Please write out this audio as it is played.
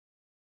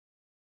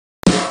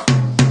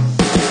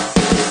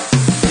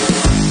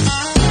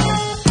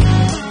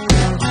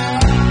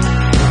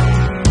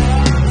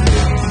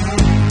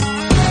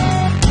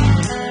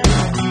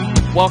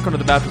Welcome to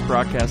the Baptist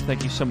Broadcast.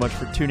 Thank you so much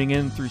for tuning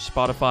in through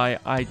Spotify,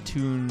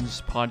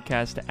 iTunes,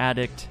 Podcast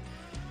Addict,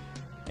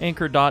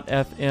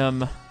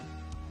 Anchor.fm.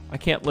 I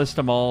can't list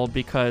them all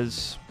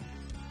because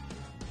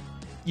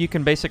you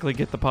can basically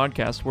get the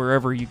podcast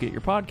wherever you get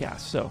your podcasts.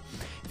 So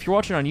if you're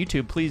watching on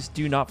YouTube, please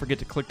do not forget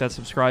to click that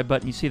subscribe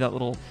button. You see that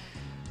little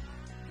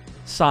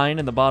sign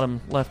in the bottom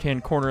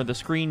left-hand corner of the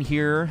screen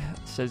here.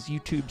 It says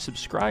YouTube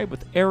subscribe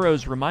with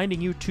arrows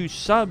reminding you to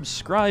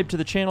subscribe to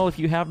the channel if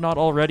you have not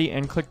already,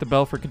 and click the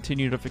bell for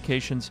continued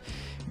notifications.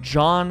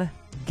 John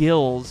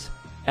Gill's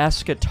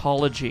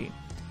Eschatology.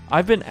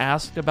 I've been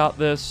asked about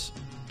this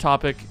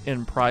topic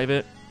in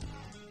private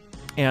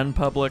and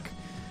public,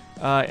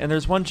 and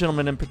there's one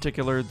gentleman in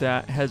particular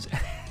that has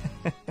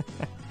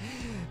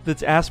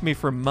that's asked me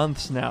for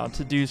months now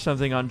to do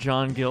something on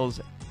John Gill's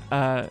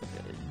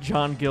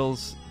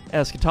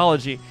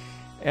Eschatology,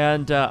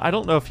 and I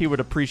don't know if he would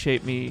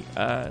appreciate me,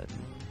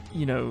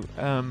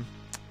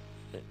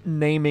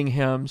 naming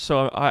him.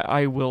 So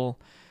I will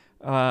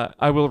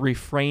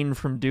refrain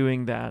from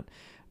doing that.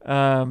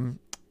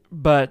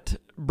 But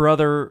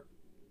brother,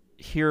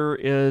 here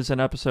is an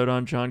episode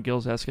on John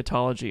Gill's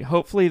Eschatology.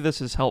 Hopefully this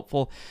is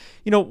helpful.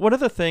 You know, one of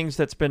the things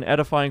that's been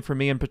edifying for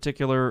me in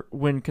particular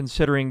when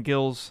considering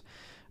Gill's,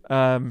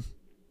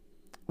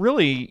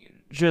 really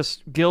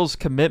just Gill's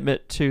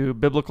commitment to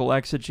biblical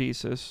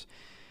exegesis,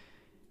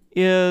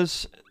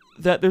 is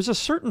that there's a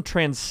certain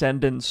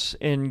transcendence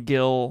in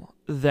Gill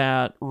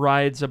that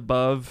rides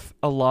above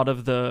a lot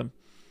of the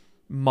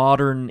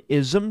modern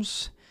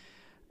isms.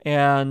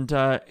 And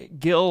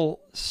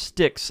Gill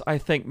sticks, I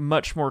think,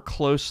 much more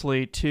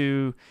closely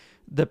to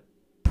the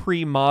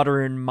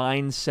pre-modern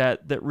mindset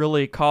that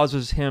really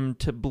causes him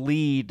to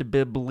bleed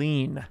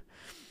bibline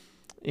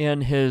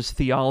in his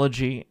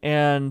theology.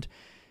 And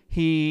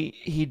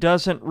he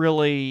doesn't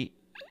really,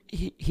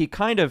 he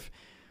kind of,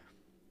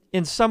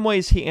 in some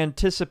ways he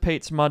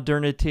anticipates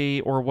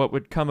modernity, or what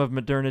would come of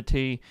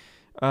modernity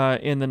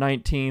in the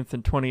 19th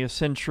and 20th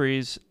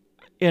centuries.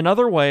 In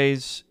other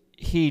ways,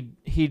 he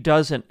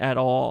doesn't at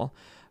all.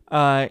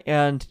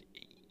 And,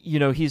 you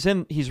know,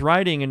 he's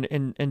writing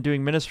and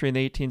doing ministry in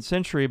the 18th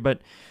century,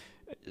 but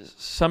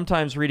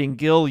sometimes reading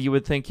Gill, you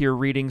would think you're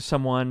reading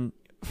someone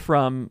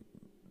from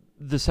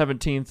the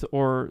 17th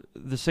or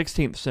the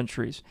 16th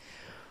centuries.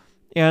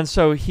 And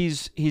so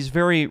he's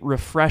very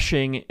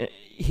refreshing.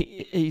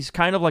 He's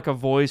kind of like a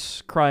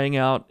voice crying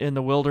out in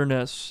the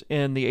wilderness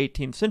in the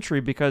 18th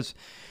century, because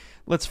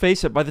let's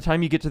face it, by the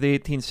time you get to the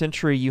 18th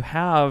century, you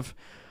have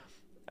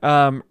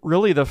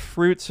really the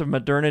fruits of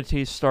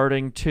modernity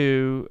starting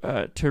to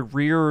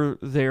rear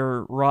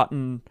their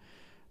rotten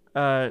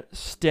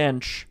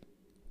stench.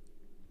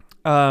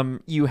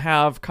 You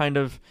have kind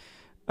of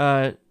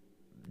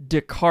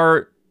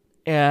Descartes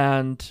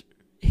and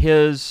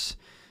his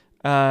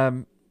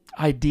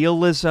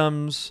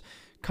idealisms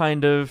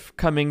kind of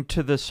coming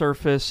to the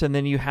surface, and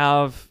then you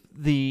have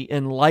the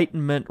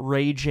Enlightenment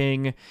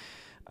raging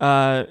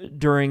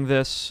during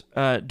this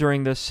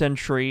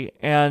century,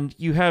 and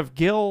you have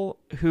Gill,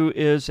 who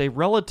is a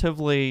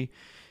relatively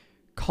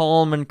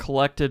calm and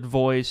collected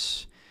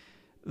voice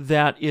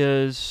that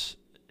is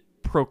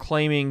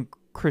proclaiming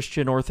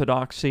Christian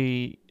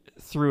orthodoxy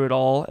through it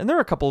all. And there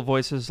are a couple of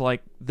voices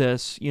like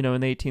this, you know,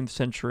 in the 18th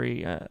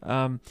century.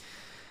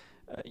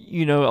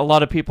 You know, a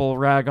lot of people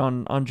rag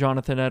on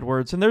Jonathan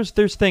Edwards, and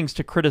there's things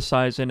to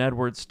criticize in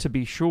Edwards, to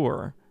be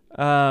sure,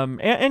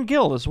 and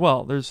Gill as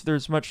well. There's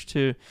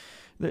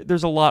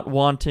a lot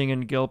wanting in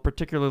Gill,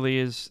 particularly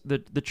is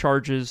the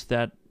charges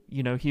that,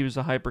 you know, he was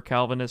a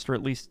hyper-Calvinist, or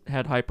at least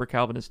had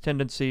hyper-Calvinist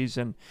tendencies,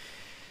 and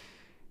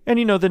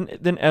you know,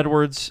 then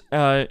Edwards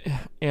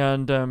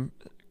and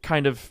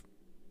kind of,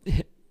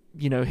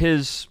 you know,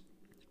 his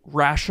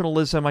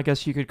rationalism, I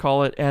guess you could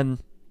call it,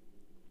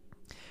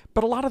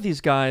 but a lot of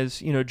these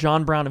guys, you know,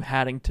 John Brown of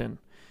Haddington,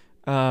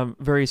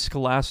 very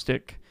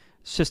scholastic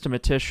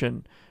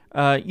systematician.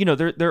 You know,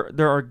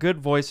 there are good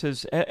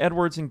voices.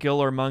 Edwards and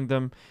Gill are among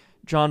them.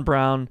 John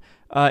Brown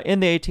in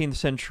the 18th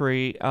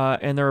century,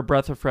 and they're a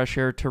breath of fresh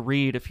air to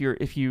read. If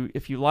you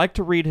like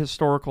to read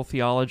historical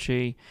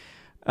theology,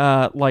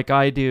 like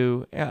I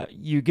do,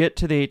 you get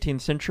to the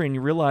 18th century and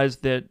you realize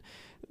that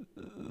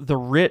the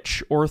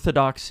rich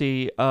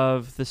orthodoxy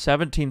of the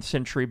 17th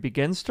century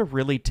begins to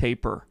really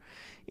taper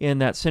in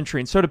that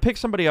century. And so to pick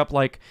somebody up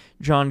like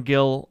John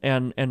Gill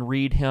and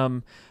read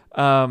him,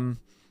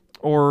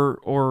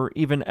 or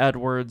even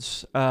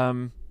Edwards,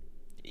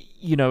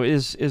 you know,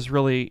 is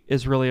really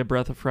a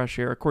breath of fresh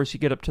air. Of course, you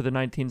get up to the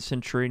 19th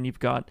century and you've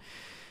got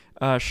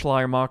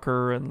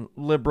Schleiermacher and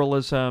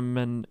liberalism,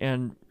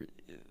 and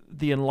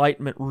the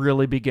Enlightenment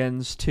really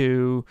begins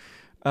to,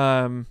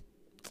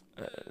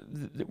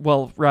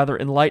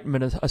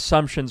 Enlightenment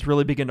assumptions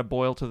really begin to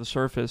boil to the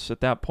surface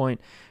at that point.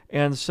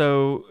 And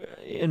so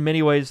in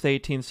many ways, the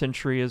 18th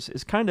century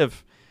is kind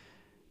of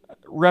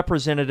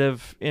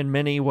representative in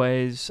many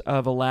ways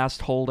of a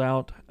last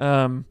holdout.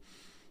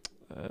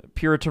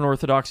 Puritan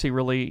orthodoxy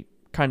really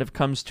kind of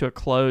comes to a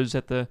close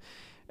at the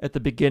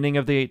beginning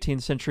of the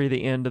 18th century,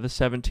 the end of the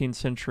 17th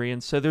century,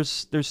 and so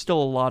there's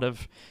still a lot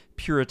of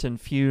Puritan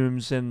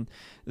fumes in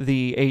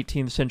the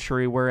 18th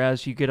century,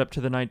 whereas you get up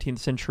to the 19th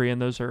century and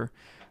those are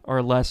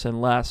less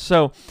and less.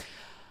 So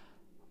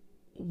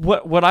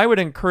what I would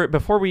encourage,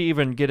 before we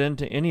even get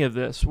into any of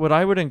this, what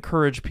I would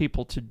encourage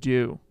people to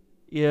do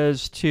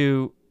is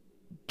to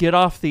get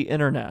off the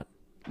internet.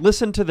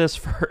 Listen to this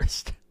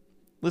first.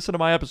 Listen to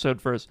my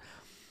episode first.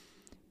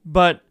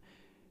 But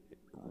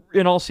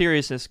in all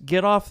seriousness,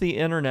 get off the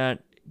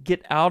internet,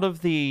 get out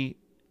of the,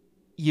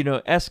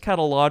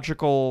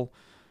 eschatological,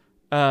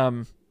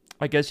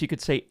 I guess you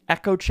could say,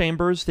 echo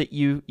chambers that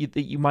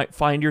you might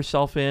find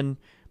yourself in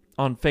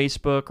on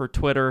Facebook or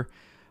Twitter.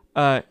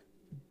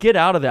 Get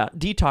out of that,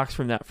 detox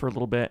from that for a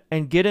little bit,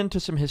 and get into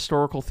some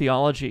historical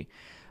theology.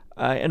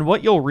 And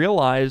what you'll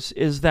realize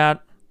is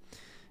that,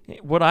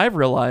 what I've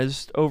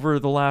realized over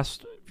the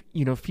last,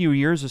 few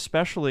years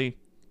especially,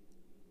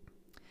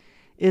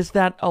 is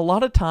that a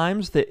lot of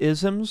times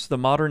the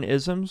modern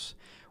isms,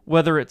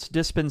 whether it's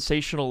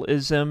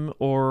dispensationalism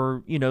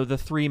or, the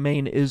three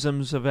main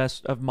isms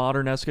of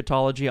modern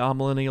eschatology,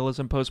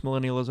 amillennialism,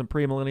 postmillennialism,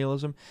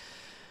 premillennialism,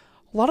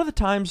 a lot of the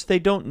times they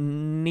don't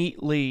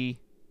neatly,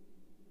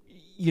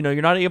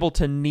 you're not able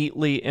to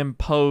neatly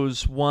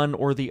impose one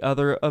or the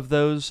other of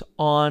those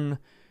on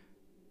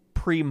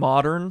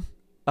pre-modern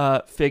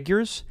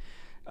figures.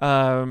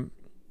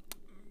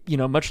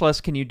 Much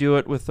less can you do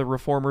it with the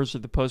Reformers or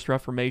the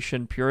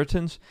Post-Reformation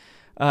Puritans,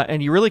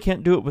 and you really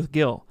can't do it with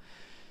Gill.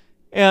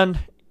 And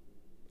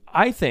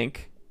I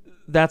think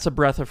that's a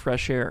breath of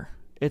fresh air.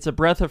 It's a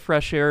breath of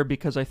fresh air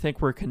because I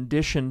think we're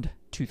conditioned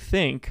to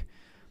think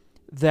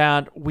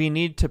that we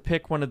need to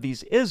pick one of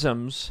these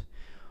isms,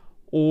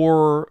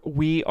 or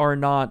we are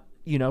not,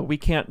 we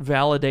can't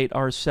validate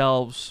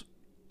ourselves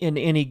in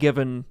any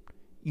given,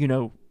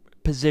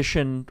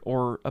 position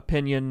or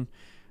opinion,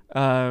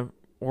 or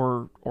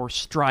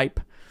stripe.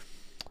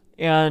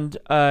 And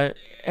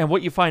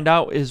what you find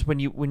out is when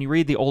you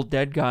read the old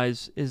dead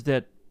guys is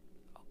that,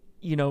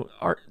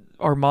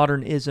 our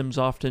modern isms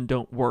often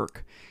don't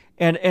work.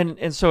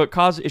 And so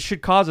it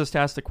should cause us to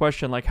ask the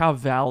question, like, how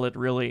valid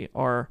really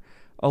are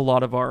a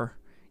lot of our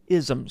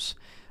isms?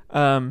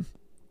 And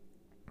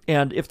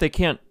if they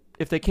can't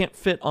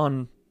fit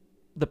on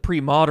the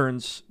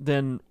pre-moderns,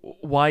 then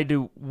why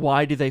do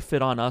they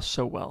fit on us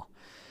so well?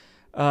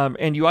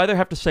 And you either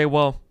have to say,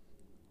 well,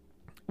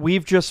 we're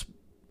just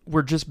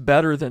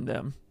better than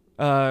them,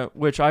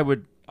 which I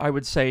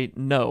would say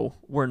no,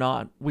 we're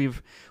not.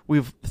 We've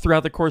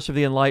throughout the course of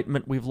the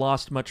Enlightenment, we've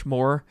lost much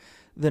more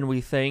than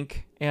we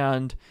think,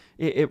 and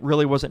it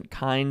really wasn't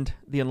kind.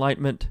 The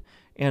Enlightenment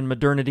and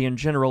modernity in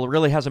general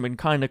really hasn't been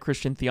kind to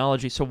Christian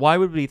theology. So why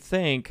would we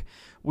think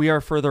we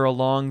are further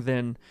along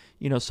than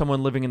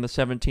someone living in the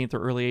 17th or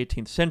early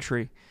 18th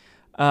century?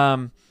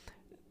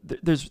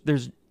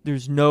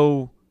 There's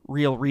no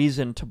real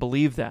reason to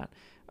believe that.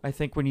 I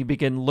think when you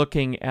begin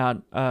looking at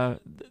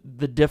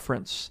the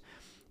difference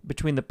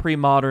between the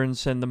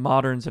pre-moderns and the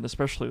moderns, and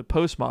especially the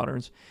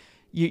postmoderns,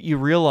 you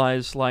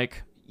realize,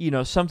 like,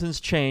 something's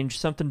changed,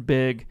 something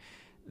big.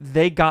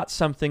 They got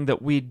something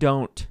that we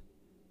don't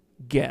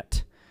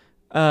get.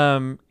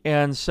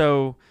 And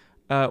so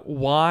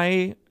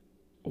why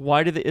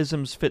do the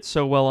isms fit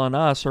so well on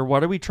us, or why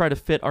do we try to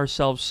fit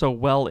ourselves so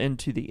well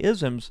into the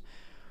isms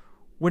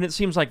when it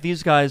seems like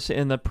these guys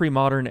in the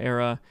pre-modern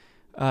era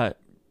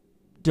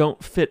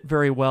don't fit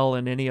very well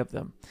in any of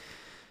them?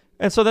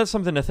 And so that's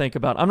something to think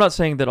about. I'm not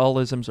saying that all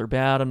isms are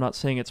bad. I'm not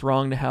saying it's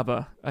wrong to have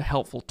a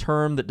helpful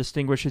term that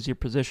distinguishes your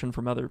position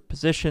from other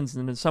positions.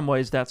 And in some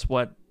ways, that's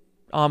what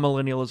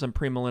amillennialism,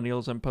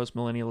 premillennialism,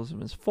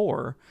 postmillennialism is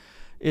for,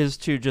 is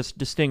to just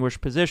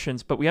distinguish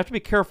positions. But we have to be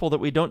careful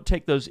that we don't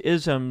take those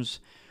isms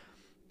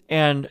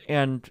and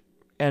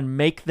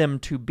make them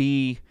to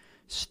be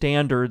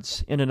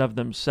standards in and of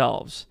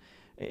themselves.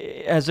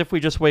 As if we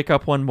just wake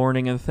up one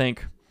morning and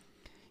think,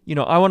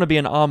 I want to be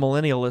an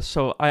amillennialist,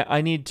 so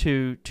I need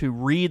to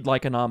read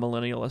like an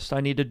amillennialist. I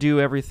need to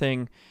do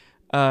everything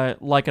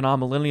like an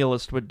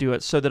amillennialist would do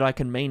it, so that I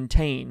can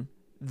maintain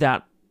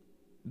that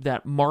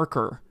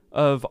marker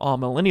of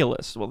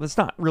amillennialist. Well, that's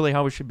not really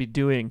how we should be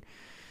doing,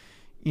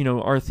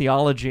 our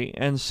theology.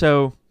 And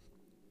so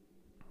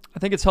I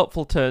think it's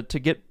helpful to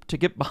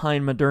get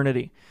behind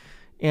modernity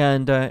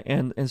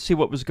and see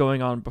what was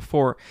going on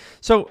before.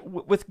 So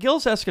with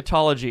Gill's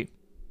eschatology,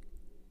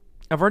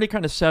 I've already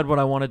kind of said what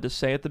I wanted to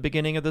say at the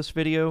beginning of this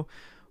video,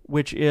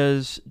 which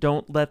is,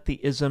 don't let the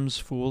isms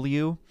fool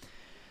you.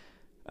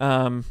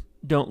 Don't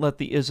let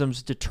the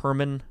isms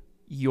determine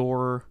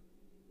your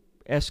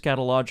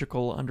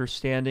eschatological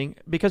understanding.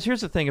 Because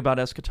here's the thing about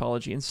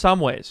eschatology. In some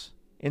ways,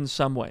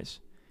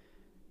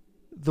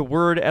 the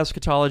word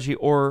eschatology,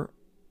 or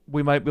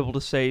we might be able to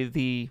say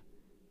the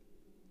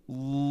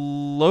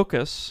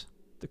locus,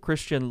 the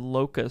Christian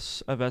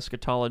locus of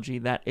eschatology,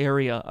 that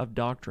area of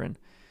doctrine,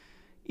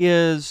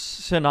 is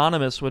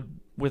synonymous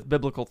with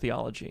biblical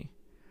theology.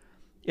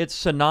 It's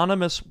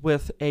synonymous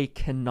with a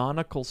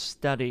canonical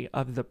study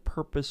of the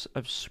purpose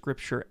of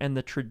Scripture and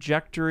the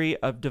trajectory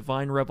of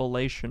divine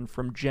revelation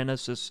from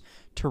Genesis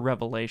to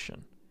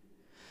Revelation.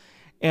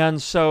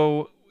 And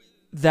so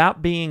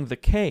that being the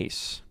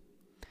case,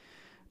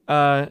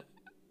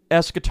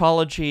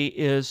 eschatology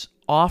is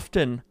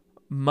often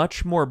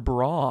much more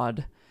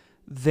broad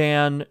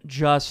than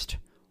just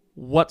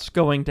what's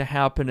going to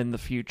happen in the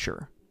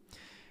future.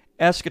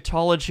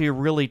 Eschatology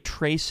really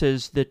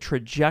traces the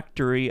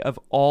trajectory of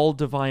all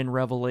divine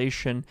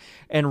revelation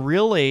and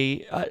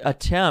really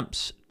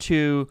attempts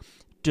to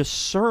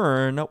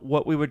discern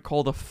what we would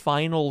call the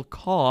final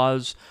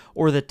cause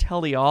or the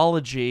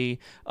teleology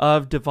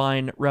of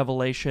divine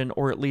revelation,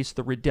 or at least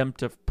the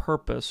redemptive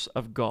purpose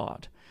of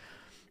God.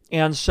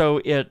 And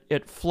so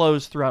it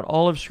flows throughout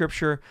all of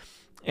Scripture,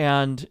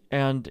 and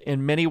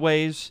in many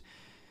ways,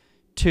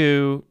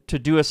 to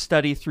do a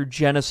study through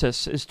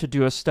Genesis is to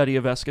do a study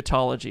of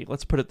eschatology.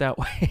 Let's put it that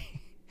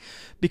way.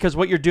 Because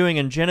what you're doing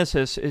in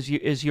Genesis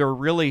is you're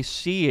really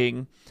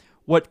seeing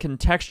what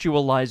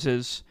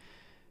contextualizes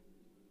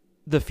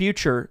the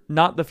future,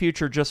 not the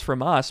future just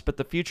from us, but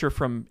the future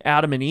from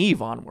Adam and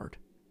Eve onward,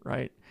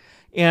 right?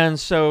 And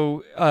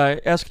so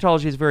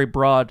eschatology is a very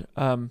broad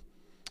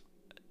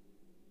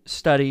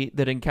study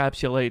that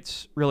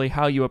encapsulates really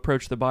how you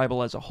approach the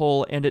Bible as a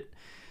whole, and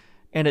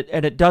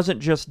it doesn't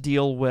just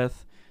deal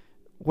with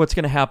what's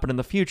going to happen in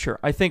the future.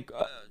 I think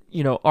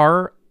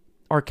our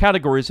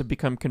categories have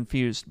become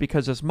confused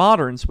because as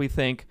moderns we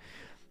think,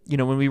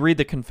 when we read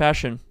the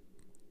Confession,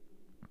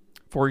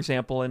 for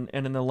example, and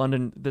in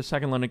the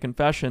Second London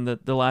Confession,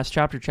 that the last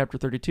chapter, chapter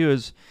 32,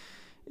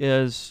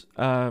 is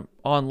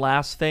on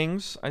last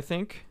things, I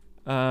think,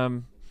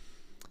 and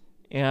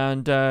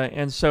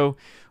so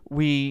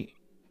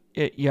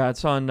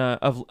it's on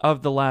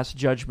of the last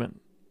judgment.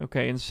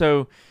 Okay, and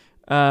so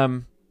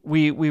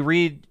we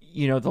read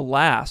the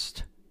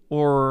last,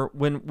 or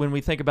when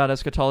we think about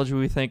eschatology,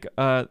 we think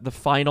the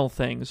final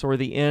things or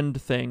the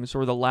end things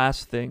or the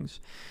last things.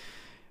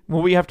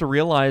 What we have to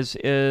realize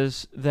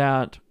is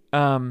that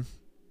the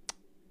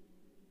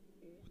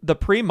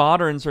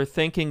pre-moderns are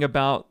thinking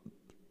about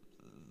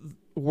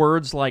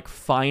words like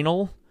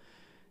final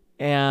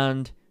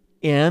and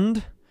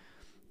end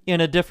in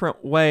a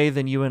different way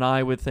than you and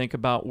I would think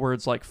about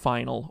words like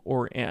final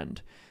or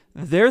end.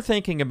 They're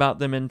thinking about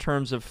them in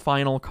terms of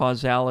final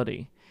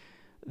causality,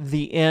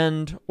 the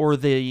end or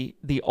the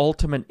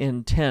ultimate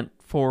intent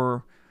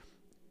for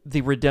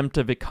the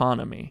redemptive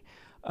economy.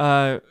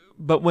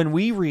 But when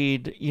we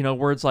read,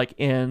 words like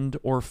end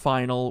or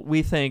final,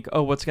 we think,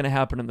 oh, what's going to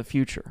happen in the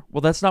future?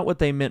 Well, that's not what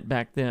they meant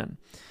back then.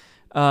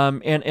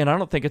 And I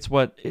don't think it's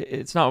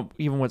not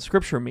even what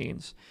Scripture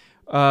means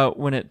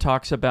when it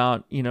talks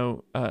about,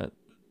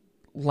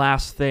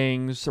 last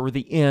things or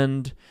the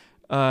end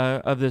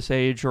of this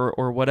age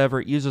or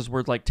whatever. It uses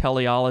words like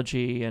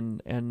teleology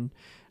and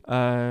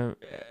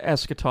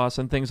eschatos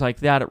and things like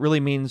that. It really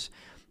means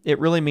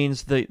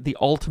the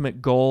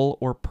ultimate goal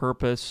or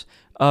purpose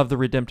of the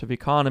redemptive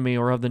economy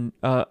or of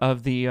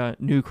the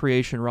new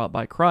creation wrought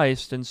by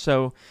Christ. And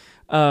so,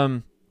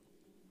 again,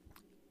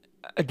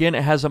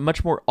 it has a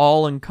much more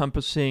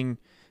all-encompassing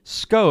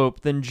scope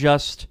than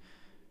just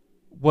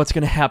what's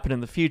going to happen in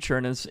the future.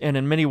 And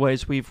in many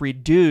ways, we've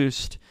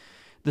reduced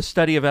the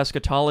study of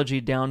eschatology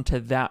down to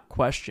that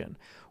question: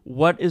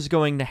 what is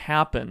going to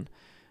happen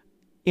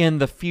in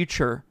the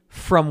future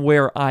from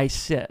where I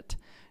sit?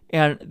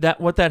 And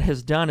what that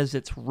has done is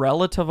it's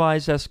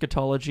relativized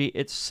eschatology,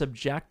 it's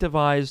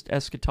subjectivized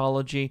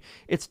eschatology,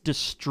 it's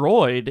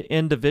destroyed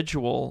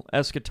individual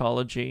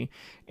eschatology,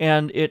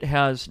 and it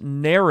has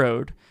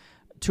narrowed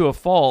to a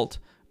fault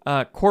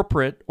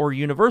corporate or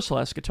universal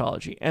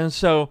eschatology. And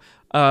so,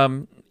 there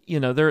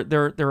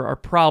are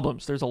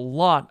problems. There's a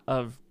lot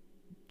of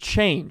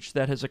change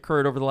that has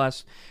occurred over the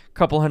last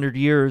couple hundred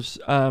years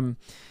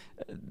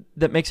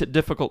that makes it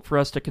difficult for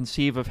us to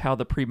conceive of how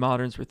the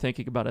pre-moderns were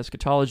thinking about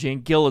eschatology.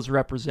 And Gill is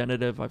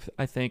representative,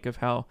 I think, of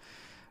how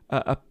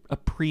a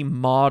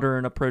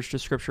pre-modern approach to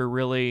Scripture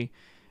really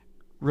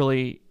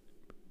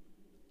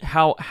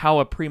how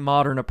a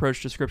pre-modern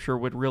approach to Scripture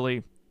would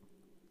really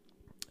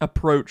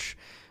approach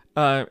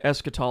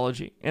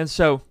eschatology. And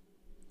so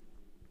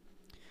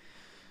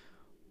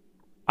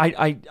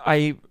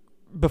I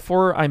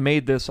before I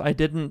made this,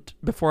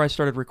 before I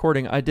started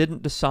recording, I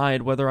didn't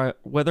decide whether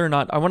or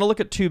not I want to look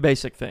at two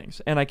basic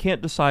things, and I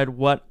can't decide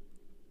what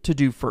to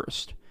do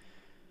first.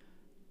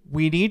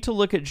 We need to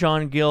look at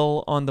John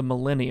Gill on the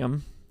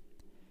millennium,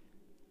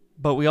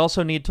 but we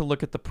also need to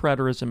look at the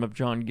preterism of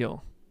John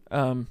Gill.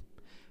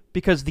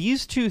 Because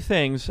these two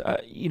things,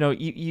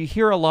 you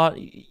hear a lot,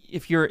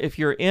 if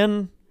you're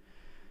in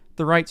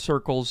the right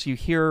circles, you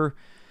hear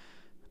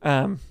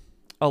a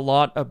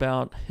lot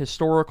about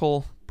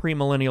historical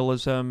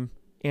premillennialism,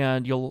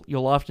 and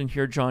you'll often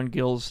hear John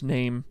Gill's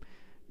name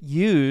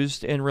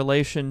used in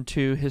relation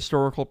to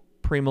historical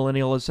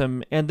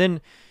premillennialism. And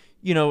then,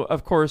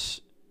 of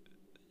course,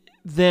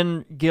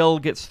 then Gill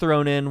gets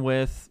thrown in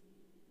with,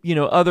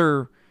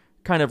 other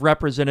kind of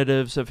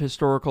representatives of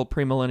historical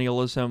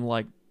premillennialism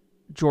like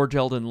George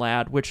Eldon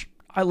Ladd, which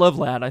I love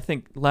Ladd. I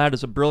think Ladd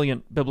is a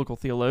brilliant biblical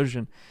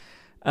theologian.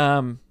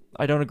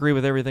 I don't agree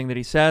with everything that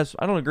he says.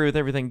 I don't agree with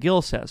everything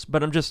Gill says,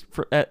 but I'm just,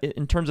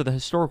 in terms of the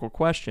historical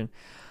question,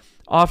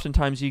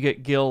 oftentimes you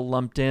get Gill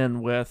lumped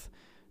in with,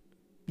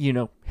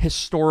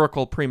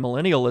 historical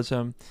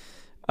premillennialism.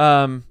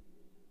 But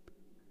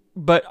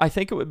I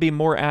think it would be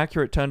more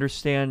accurate to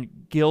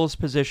understand Gill's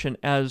position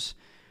as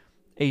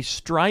a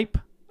stripe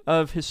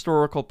of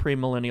historical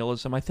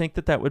premillennialism. I think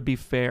that would be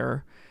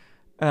fair.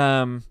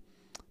 But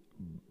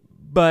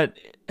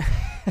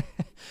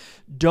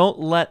don't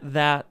let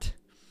that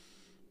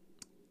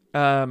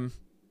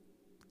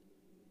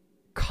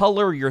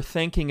color your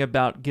thinking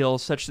about Gill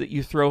such that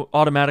you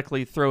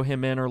automatically throw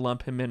him in or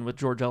lump him in with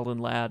George Eldon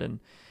Ladd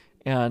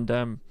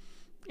and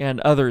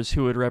others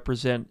who would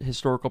represent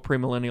historical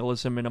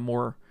premillennialism in a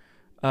more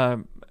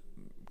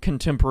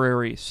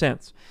contemporary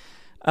sense.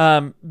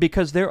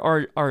 Because there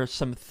are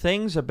some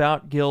things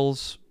about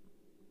Gill's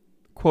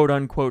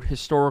quote-unquote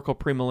historical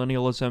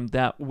premillennialism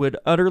that would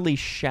utterly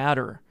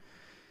shatter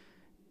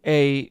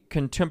a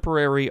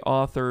contemporary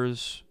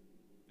author's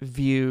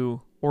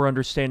view or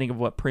understanding of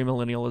what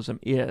premillennialism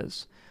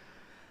is.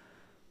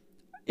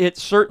 It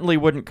certainly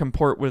wouldn't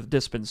comport with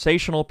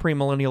dispensational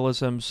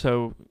premillennialism,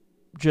 so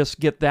just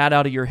get that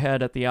out of your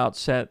head at the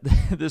outset.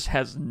 This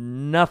has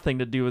nothing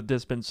to do with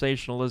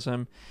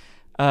dispensationalism,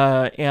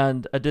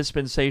 and a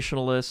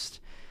dispensationalist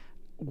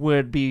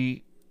would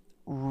be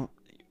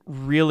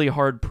really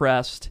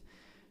hard-pressed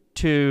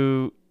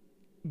to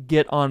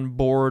get on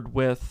board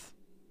with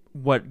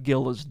what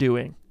Gill is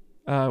doing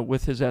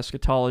with his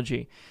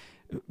eschatology,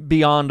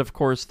 beyond, of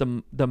course,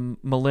 the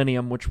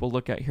millennium, which we'll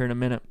look at here in a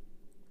minute.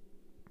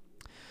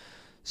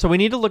 So we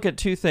need to look at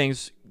two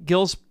things.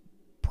 Gill's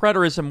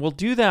preterism, we'll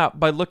do that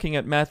by looking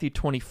at Matthew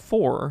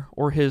 24,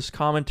 or his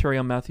commentary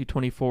on Matthew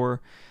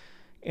 24,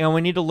 and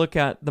we need to look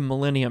at the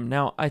millennium.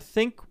 Now, I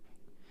think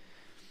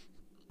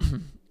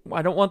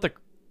I don't want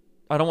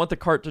the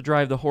cart to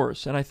drive the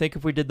horse, and I think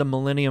if we did the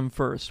millennium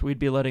first, we'd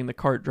be letting the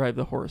cart drive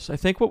the horse. I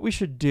think what we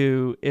should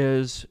do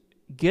is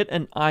get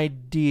an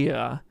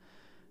idea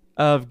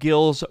of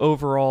Gill's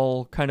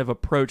overall kind of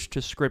approach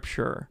to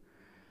Scripture,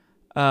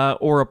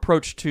 or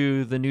approach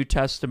to the New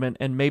Testament,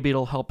 and maybe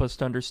it'll help us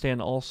to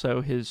understand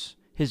also his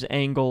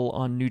angle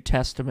on New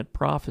Testament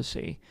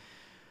prophecy.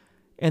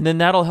 And then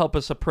that'll help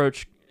us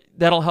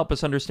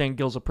understand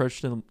Gill's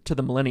approach to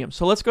the millennium.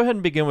 So let's go ahead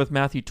and begin with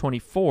Matthew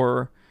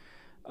 24,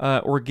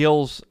 or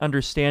Gill's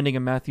understanding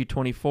of Matthew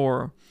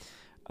 24,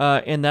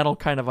 and that'll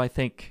kind of, I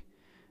think,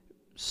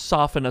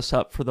 soften us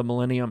up for the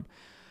millennium.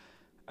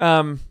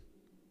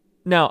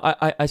 Now,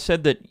 I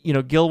said that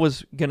Gill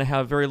was going to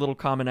have very little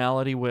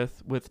commonality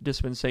with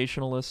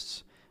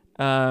dispensationalists,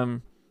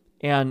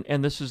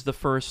 and this is the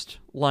first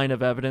line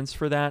of evidence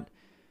for that.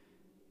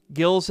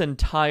 Gill's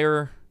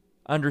entire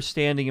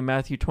understanding of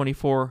Matthew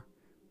 24,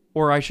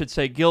 or I should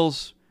say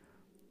Gill's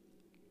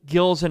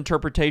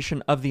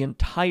interpretation of the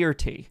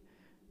entirety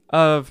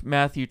of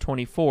Matthew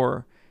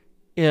 24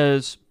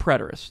 is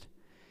preterist,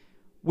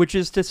 which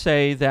is to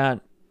say that,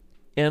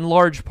 in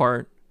large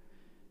part,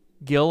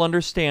 Gill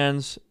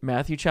understands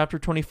Matthew chapter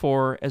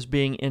 24 as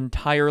being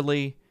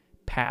entirely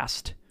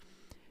past.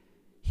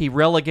 He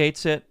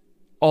relegates it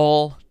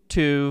all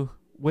to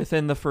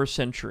within the first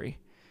century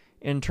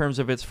in terms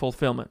of its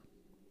fulfillment.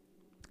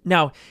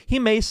 Now, he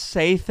may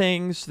say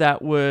things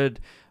that would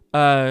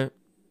indicate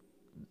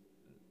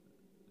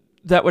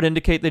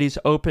that he's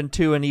open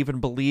to and even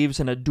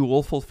believes in a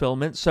dual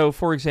fulfillment. So,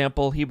 for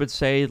example, he would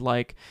say,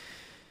 like,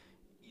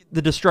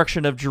 the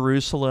destruction of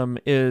Jerusalem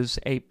is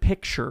a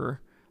picture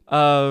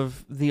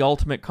of the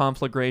ultimate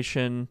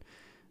conflagration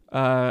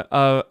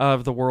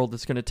of the world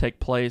that's going to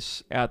take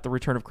place at the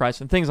return of Christ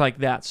and things like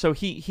that. So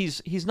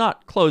he's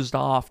not closed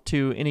off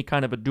to any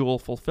kind of a dual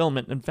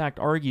fulfillment. In fact,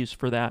 argues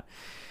for that.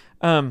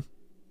 But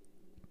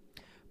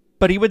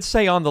he would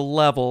say on the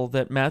level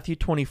that Matthew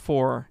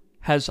 24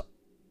 has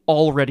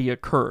already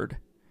occurred,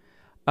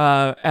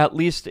 at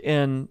least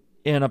in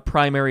a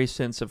primary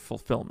sense of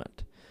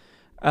fulfillment.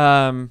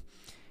 And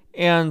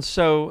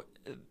so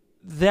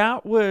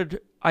that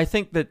would, I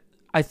think that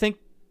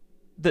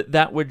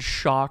would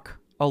shock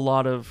a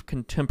lot of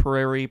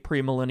contemporary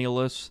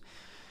premillennialists.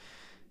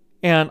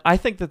 And I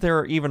think that there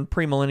are even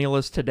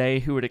premillennialists today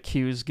who would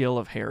accuse Gill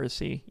of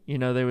heresy.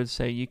 They would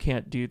say, you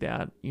can't do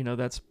that.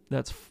 That's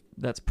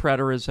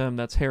preterism,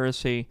 that's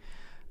heresy.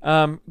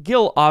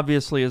 Gill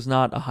obviously is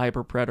not a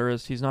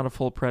hyper-preterist. He's not a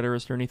full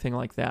preterist or anything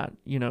like that.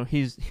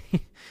 He's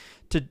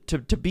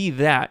to be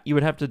that, you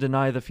would have to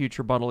deny the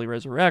future bodily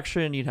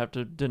resurrection. You'd have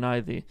to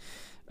deny the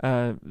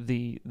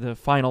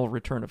final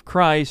return of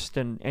Christ,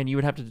 and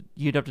you'd have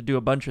to do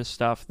a bunch of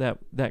stuff that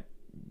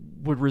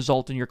would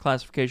result in your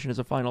classification as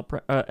a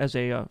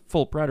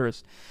full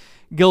preterist.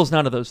 Gill's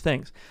none of those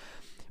things,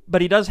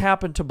 but he does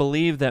happen to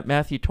believe that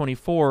Matthew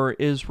 24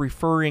 is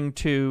referring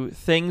to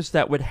things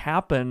that would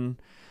happen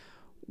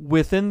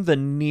within the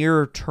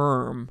near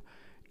term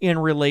in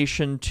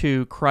relation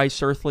to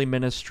Christ's earthly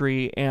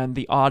ministry and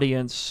the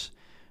audience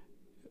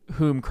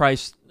whom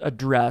Christ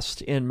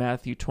addressed in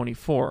Matthew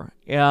 24.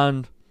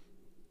 And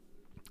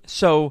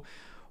so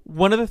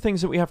one of the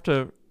things that we have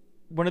to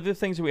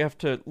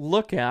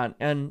look at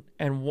and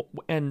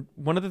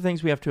one of the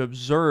things we have to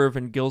observe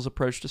in Gill's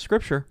approach to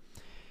Scripture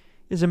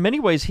is in many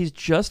ways he's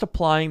just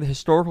applying the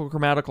historical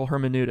grammatical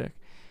hermeneutic.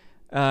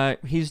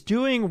 He's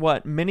doing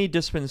what many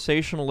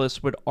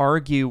dispensationalists would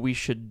argue we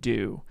should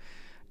do,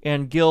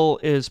 and Gill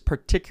is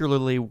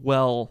particularly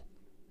well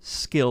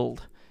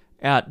skilled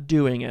at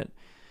doing it.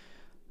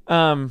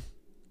 And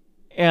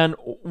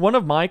one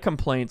of my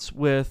complaints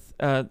with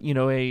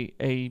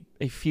a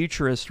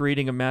futurist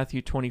reading of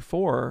Matthew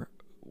 24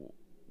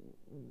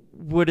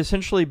 would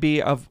essentially be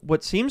of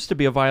what seems to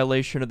be a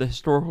violation of the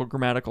historical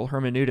grammatical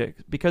hermeneutic.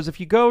 Because if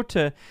you go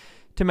to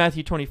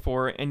Matthew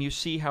 24 and you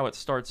see how it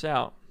starts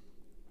out,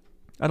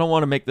 I don't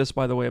want to make this,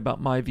 by the way, about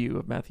my view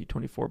of Matthew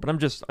 24, but I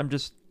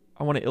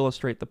want to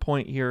illustrate the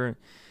point here,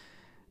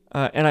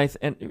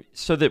 and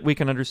so that we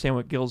can understand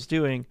what Gill's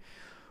doing.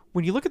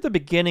 When you look at the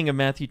beginning of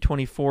Matthew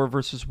 24,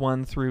 verses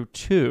 1 through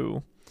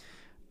 2,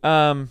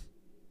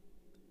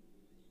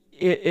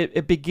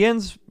 it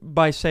begins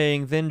by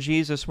saying, "Then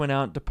Jesus went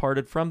out and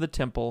departed from the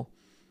temple,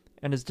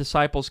 and his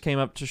disciples came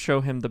up to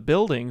show him the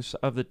buildings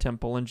of the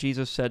temple. And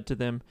Jesus said to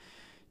them,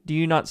 'Do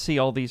you not see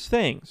all these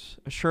things?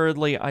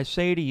 Assuredly, I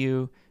say to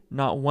you,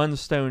 not one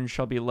stone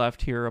shall be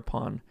left here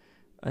upon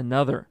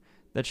another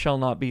that shall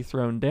not be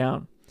thrown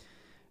down.'"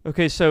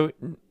 Okay, so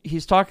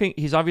he's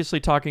obviously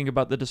talking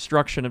about the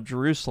destruction of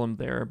Jerusalem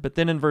there. But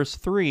then in verse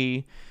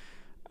 3,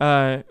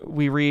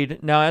 we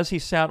read, "Now as he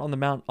sat on the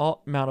Mount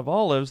of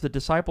Olives, the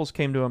disciples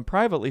came to him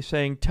privately,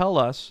 saying, 'Tell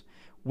us,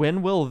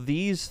 when will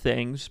these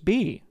things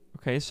be?'"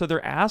 Okay, so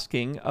they're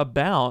asking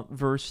about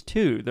verse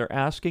 2. They're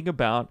asking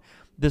about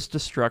this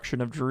destruction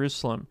of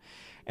Jerusalem.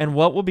 "And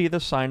what will be the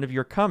sign of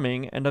your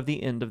coming and of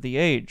the end of the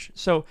age?"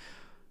 So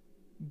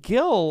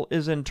Gill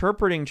is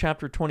interpreting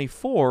chapter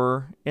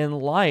 24 in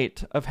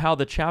light of how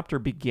the chapter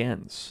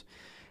begins.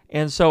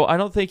 And so I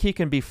don't think he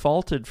can be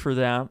faulted for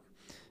that.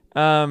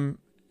 I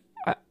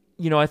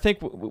think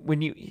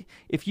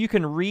if you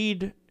can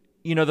read,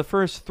 the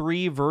first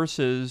 3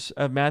 verses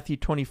of Matthew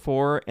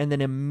 24 and then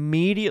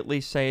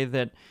immediately say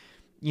that,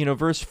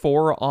 verse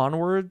 4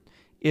 onward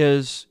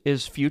is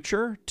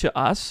future to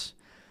us,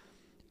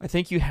 I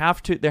think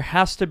there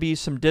has to be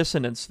some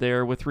dissonance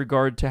there with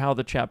regard to how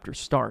the chapter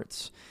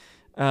starts.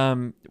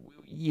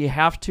 You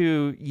have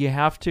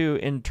to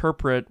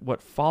interpret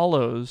what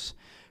follows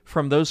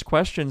from those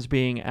questions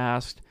being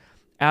asked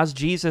as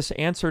Jesus'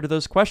 answer to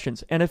those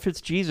questions. And if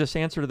it's Jesus'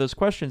 answer to those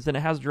questions, then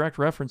it has direct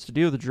reference to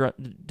do with the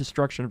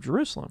destruction of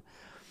Jerusalem.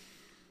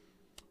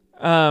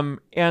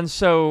 And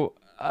so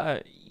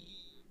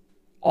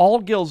all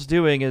Gill's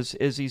doing is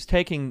he's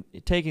taking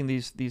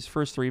these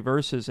first 3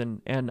 verses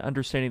and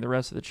understanding the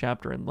rest of the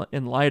chapter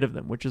in light of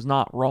them, which is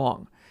not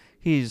wrong.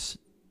 He's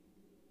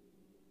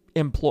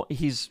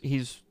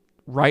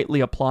rightly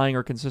applying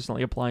or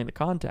consistently applying the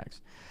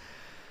context.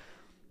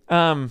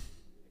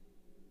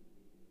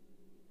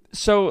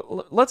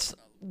 So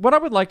what I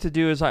would like to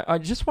do is I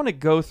just want to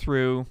go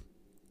through,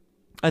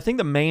 I think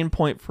the main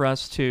point for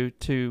us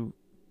to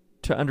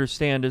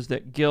understand is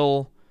that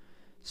Gill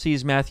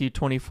sees Matthew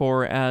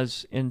 24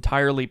 as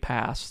entirely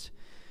past.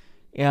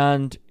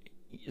 And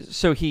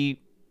so he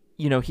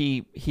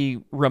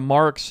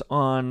remarks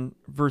on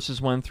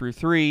verses 1 through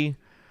 3.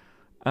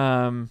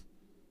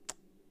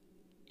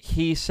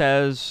 He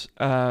says,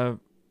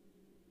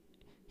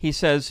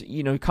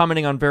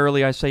 commenting on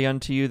 "Verily I say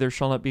unto you, there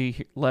shall not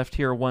be left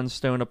here one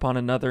stone upon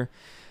another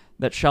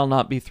that shall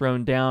not be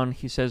thrown down."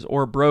 He says,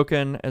 "or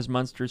broken," as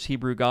Munster's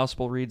Hebrew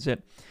Gospel reads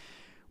it,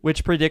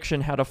 "which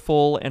prediction had a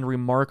full and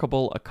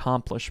remarkable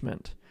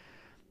accomplishment,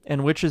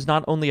 and which is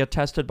not only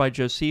attested by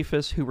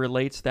Josephus, who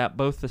relates that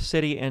both the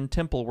city and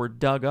temple were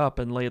dug up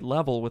and laid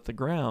level with the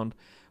ground,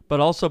 but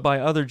also by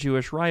other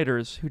Jewish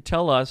writers, who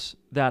tell us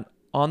that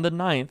on the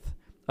 9th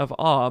of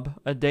Ab,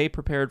 a day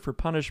prepared for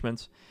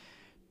punishments,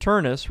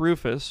 Turnus,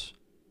 Rufus,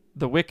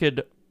 the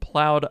wicked,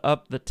 plowed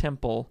up the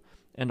temple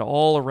and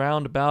all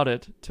around about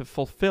it to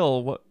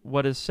fulfill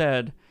what is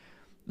said,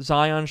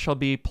 Zion shall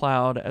be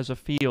plowed as a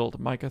field,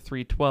 Micah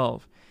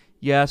 3:12.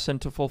 Yes,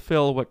 and to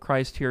fulfill what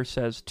Christ here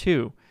says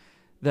too,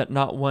 that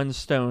not one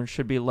stone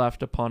should be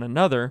left upon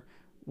another,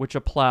 which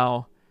a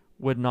plow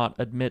would not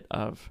admit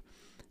of."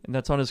 And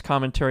that's on his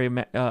commentary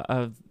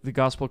of the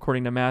Gospel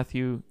according to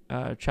Matthew,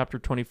 chapter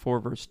 24,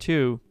 verse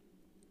 2.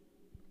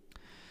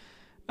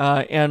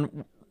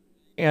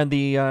 And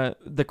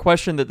the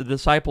question that the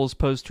disciples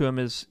posed to him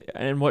is,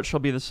 "And what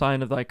shall be the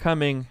sign of thy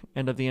coming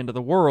and of the end of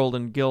the world?"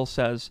 And Gill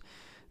says,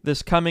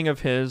 "This coming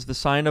of his, the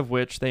sign of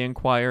which they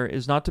inquire,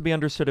 is not to be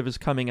understood of his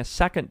coming a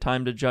second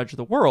time to judge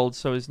the world."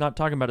 So he's not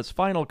talking about his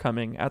final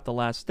coming at the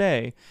last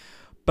day,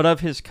 but of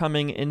his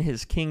coming in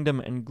his kingdom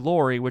and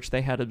glory, which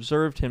they had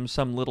observed him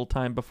some little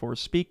time before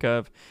speak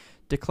of,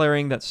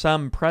 declaring that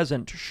some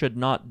present should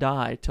not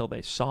die till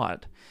they saw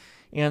it.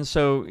 And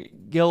so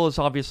Gill is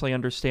obviously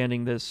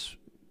understanding this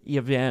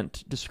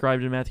event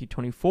described in Matthew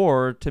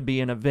 24 to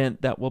be an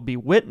event that will be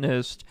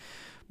witnessed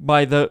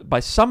by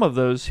some of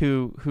those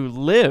who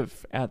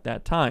live at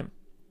that time.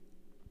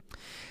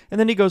 And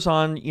then he goes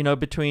on,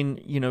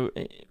 between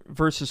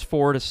verses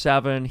 4 to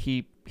 7,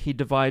 he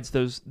divides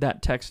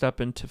that text up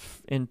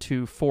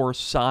into 4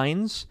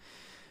 signs.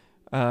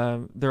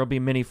 There will be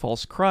many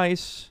false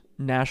Christs.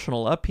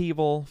 national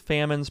upheaval,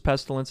 famines,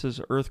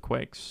 pestilences,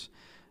 earthquakes,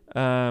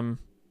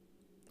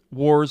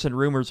 wars and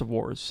rumors of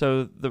wars.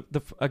 So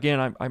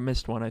again, I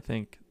missed one, I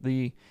think.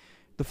 The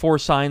 4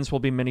 signs will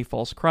be many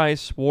false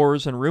Christs,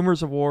 wars and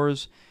rumors of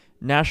wars,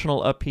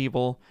 national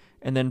upheaval,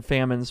 and then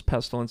famines,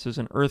 pestilences,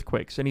 and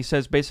earthquakes. And he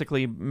says,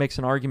 basically makes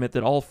an argument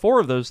that all 4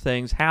 of those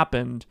things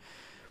happened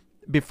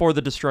before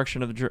the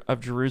destruction of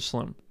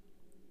Jerusalem.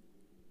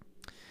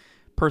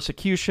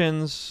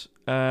 Persecutions,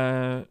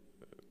 verse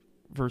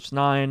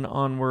 9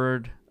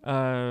 onward,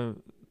 the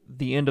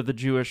end of the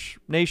Jewish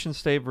nation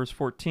state, verse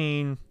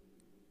 14,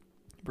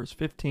 verse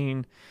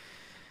 15.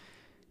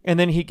 And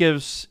then he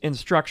gives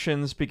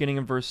instructions beginning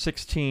in verse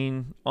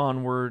 16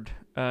 onward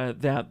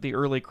that the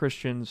early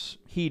Christians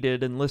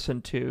heeded and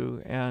listened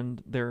to,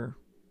 and their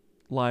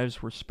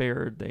lives were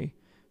spared. They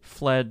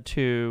fled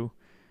to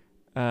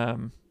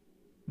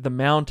the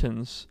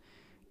mountains.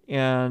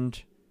 And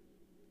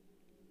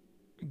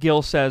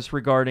Gill says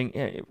regarding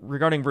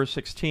verse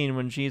 16,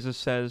 when Jesus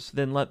says,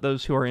 "Then let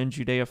those who are in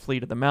Judea flee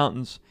to the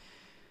mountains,"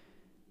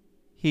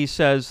 he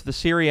says the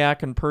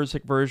Syriac and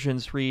Persic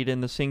versions read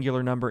in the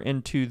singular number,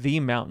 "into the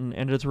mountain,"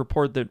 and it is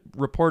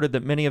reported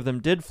that many of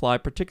them did fly,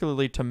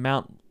 particularly to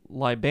Mount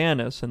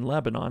Libanus in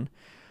Lebanon.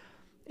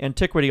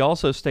 Antiquity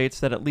also states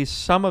that at least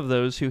some of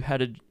those who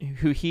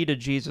heeded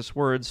Jesus'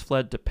 words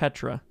fled to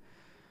Petra,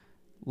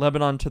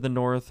 Lebanon to the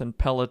north, and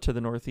Pella to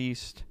the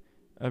northeast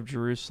of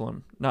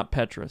Jerusalem. Not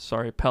Petra,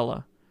 sorry,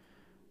 Pella.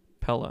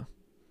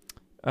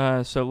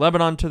 So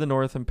Lebanon to the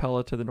north and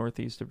Pella to the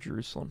northeast of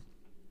Jerusalem.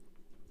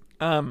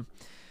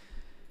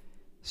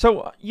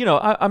 So,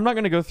 I'm not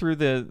going to go through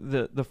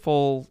the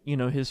full,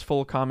 his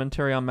full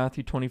commentary on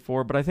Matthew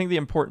 24, but I think the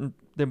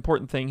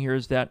important thing here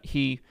is that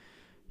he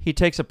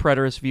takes a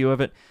preterist view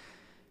of it.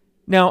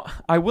 Now,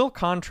 I will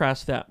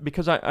contrast that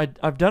because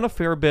I've done a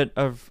fair bit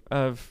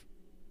of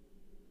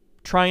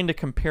trying to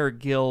compare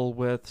Gill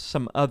with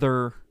some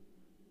other,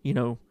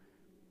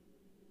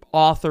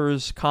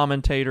 authors,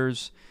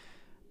 commentators.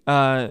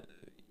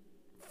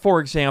 For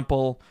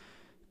example,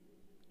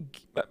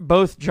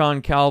 both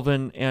John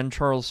Calvin and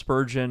Charles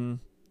Spurgeon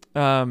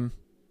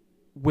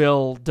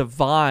will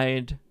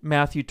divide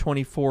Matthew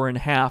 24 in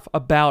half,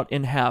 about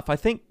in half. I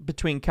think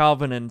between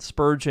Calvin and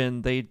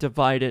Spurgeon, they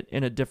divide it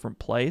in a different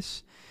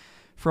place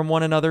from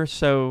one another,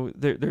 so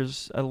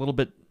there's a little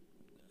bit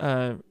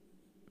of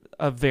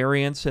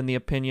variance in the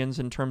opinions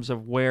in terms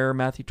of where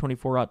Matthew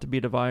 24 ought to be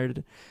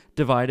divided.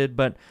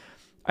 But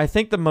I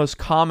think the most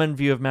common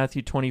view of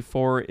Matthew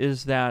 24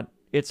 is that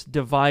it's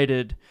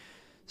divided.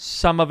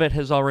 Some of it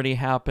has already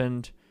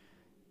happened.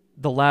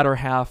 The latter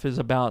half is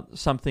about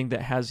something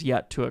that has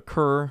yet to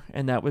occur,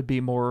 and that would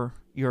be more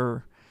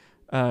your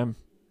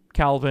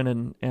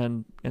Calvin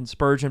and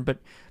Spurgeon.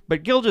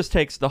 But Gill just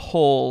takes the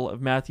whole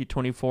of Matthew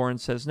 24 and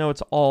says, no,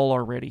 it's all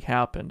already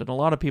happened. And a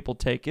lot of people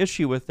take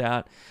issue with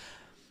that.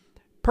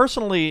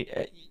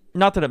 Personally,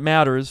 not that it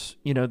matters.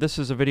 This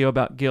is a video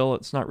about Gill.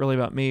 It's not really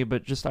about me,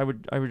 but just I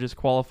would just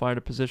qualify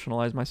to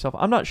positionalize myself.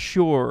 I'm not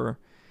sure.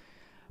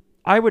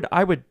 I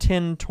would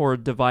tend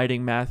toward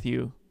dividing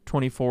Matthew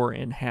 24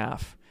 in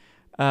half.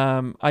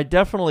 I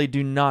definitely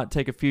do not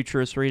take a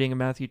futurist reading of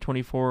Matthew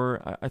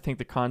 24. I think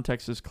the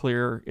context is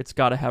clear. It's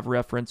got to have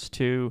reference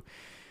to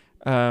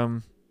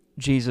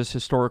Jesus'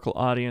 historical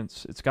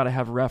audience. It's got to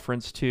have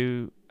reference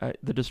to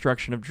the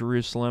destruction of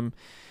Jerusalem.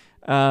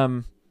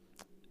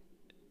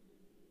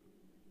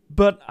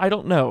 But I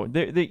don't know.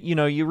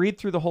 You read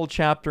through the whole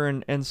chapter,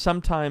 and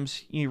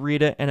sometimes you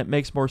read it, and it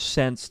makes more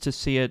sense to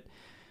see it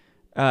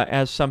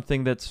as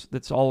something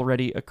that's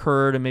already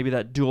occurred, and maybe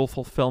that dual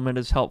fulfillment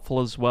is helpful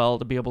as well,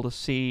 to be able to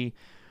see,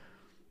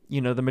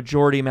 the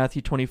majority of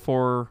Matthew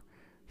 24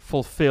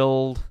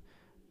 fulfilled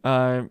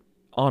on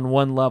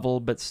one level,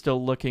 but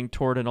still looking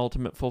toward an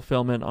ultimate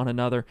fulfillment on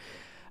another.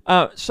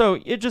 So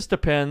it just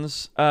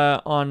depends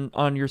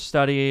on your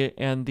study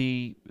and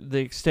the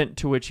extent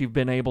to which you've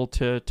been able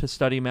to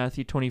study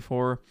Matthew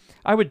 24.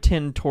 I would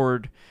tend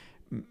toward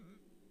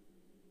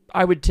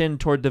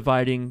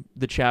dividing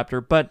the chapter,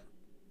 but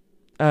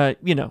I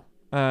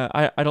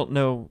don't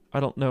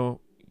know.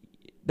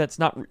 That's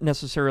not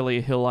necessarily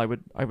a hill I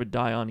would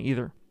die on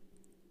either.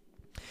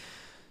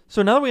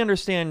 So now that we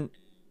understand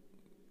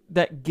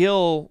that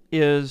Gill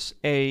is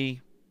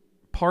a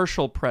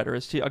partial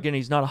preterist, again,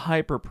 he's not a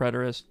hyper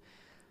preterist.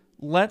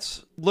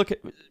 Let's look at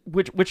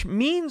which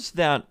means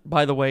that,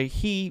 by the way,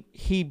 he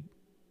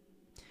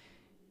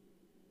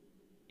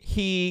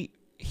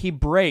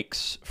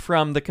breaks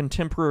from the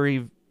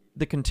contemporary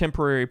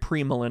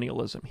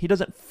premillennialism. He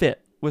doesn't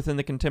fit within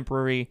the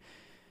contemporary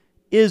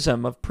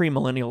ism of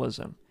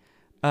premillennialism,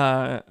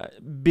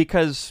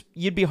 because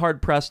you'd be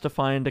hard-pressed to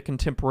find a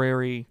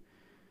contemporary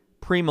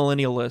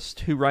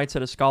premillennialist who writes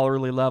at a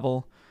scholarly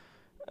level,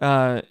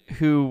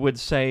 who would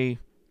say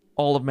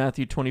all of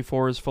Matthew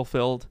 24 is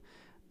fulfilled.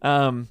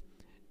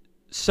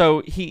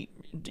 So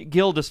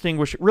Gill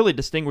really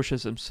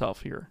distinguishes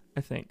himself here,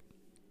 I think.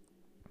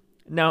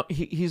 Now,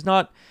 he's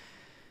not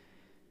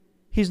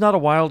a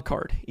wild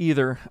card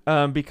either,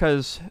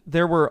 because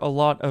there were a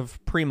lot of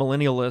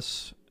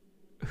premillennialists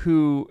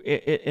who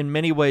in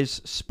many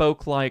ways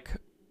spoke like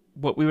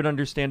what we would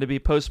understand to be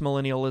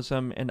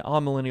postmillennialism and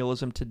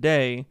amillennialism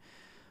today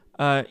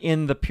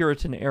in the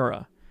Puritan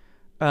era.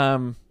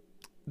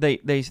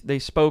 They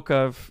spoke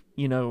of,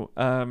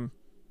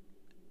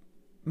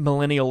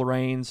 millennial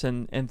reigns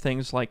and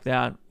things like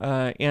that.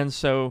 And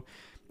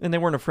they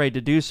weren't afraid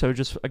to do so.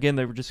 Just again,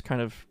 they were just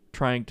kind of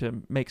trying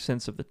to make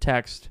sense of the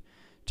text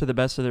to the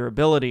best of their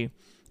ability.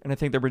 And I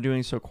think they were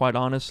doing so quite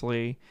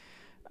honestly.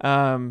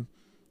 But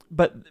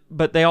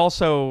they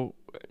also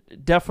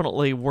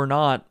definitely were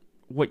not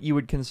what you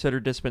would consider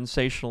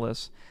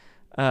dispensationalists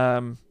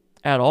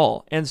at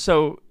all. And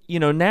so,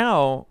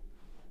 now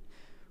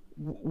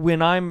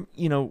when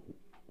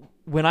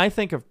I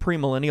think of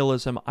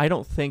premillennialism, I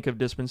don't think of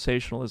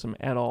dispensationalism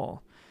at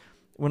all.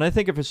 When I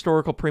think of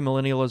historical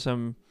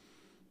premillennialism,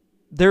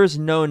 there is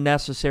no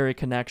necessary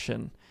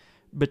connection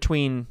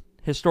between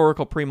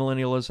historical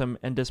premillennialism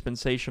and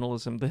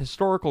dispensationalism. The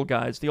historical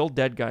guys, the old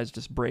dead guys,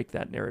 just break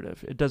that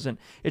narrative.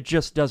 It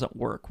just doesn't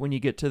work when you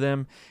get to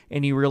them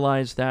and you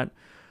realize that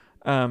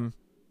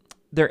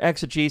their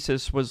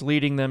exegesis was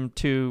leading them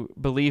to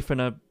belief in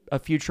a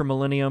future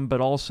millennium, but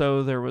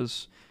also there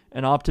was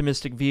an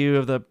optimistic view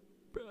of the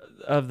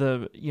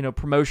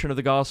promotion of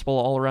the gospel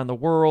all around the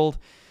world,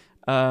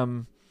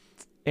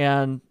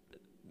 and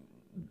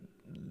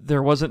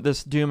there wasn't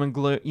this doom and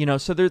gloom,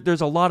 so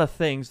there's a lot of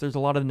things. There's a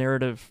lot of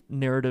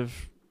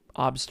narrative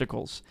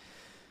obstacles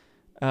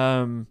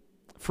for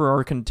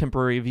our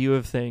contemporary view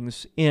of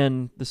things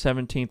in the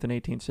 17th and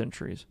 18th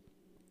centuries.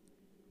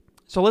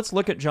 So let's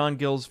look at John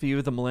Gill's view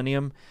of the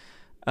millennium.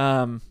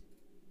 And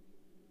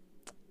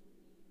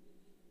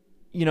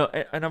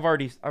I've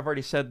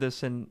already said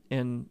this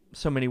in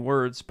so many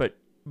words, but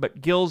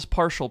Gill's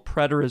partial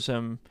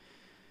preterism,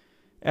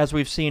 as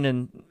we've seen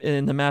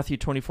in the Matthew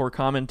 24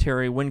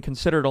 commentary, when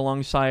considered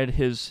alongside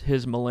his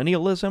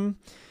millennialism,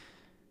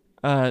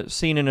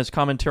 seen in his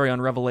commentary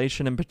on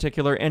Revelation in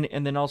particular,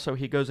 and then also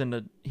he goes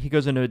into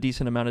a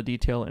decent amount of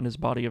detail in his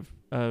body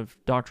of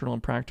doctrinal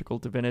and practical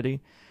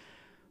divinity.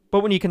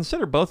 But when you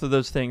consider both of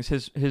those things,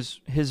 his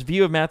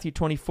view of Matthew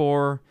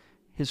 24,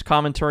 his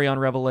commentary on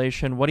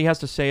Revelation, what he has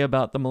to say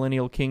about the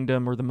millennial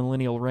kingdom or the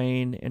millennial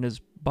reign in his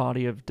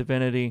body of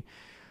divinity,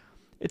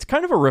 it's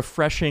kind of a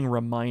refreshing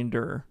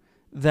reminder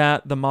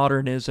that the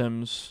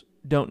modernisms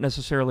don't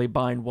necessarily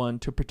bind one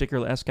to a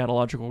particular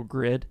eschatological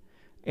grid.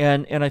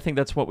 And I think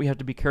that's what we have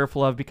to be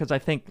careful of, because I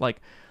think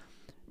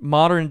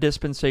modern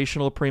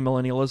dispensational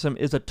premillennialism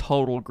is a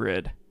total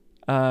grid.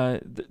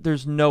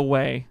 There's no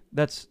way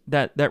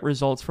that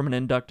results from an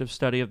inductive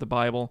study of the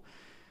Bible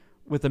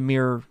with a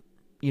mere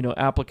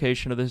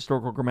application of the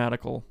historical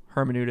grammatical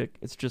hermeneutic.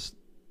 It's just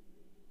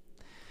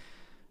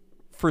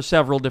for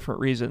several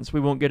different reasons. We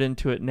won't get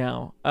into it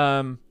now.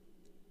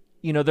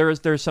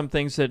 There's some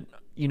things that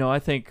I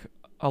think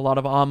a lot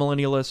of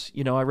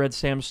amillennialists. I read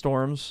Sam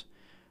Storms,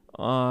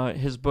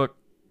 his book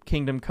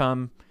Kingdom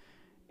Come,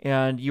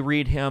 and you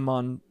read him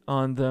on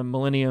the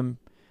millennium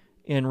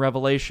in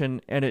Revelation,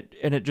 and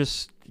it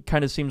just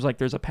kind of seems like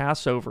there's a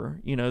Passover.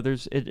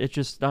 It's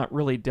just not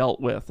really dealt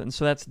with, and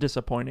so that's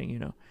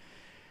disappointing.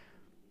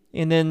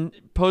 And then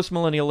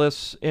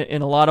postmillennialists,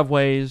 in a lot of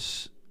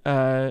ways,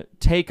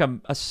 take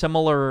a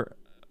similar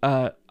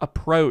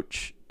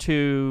approach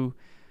to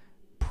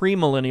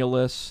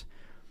premillennialists,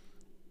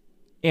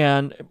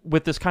 and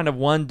with this kind of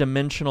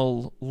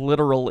one-dimensional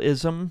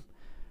literalism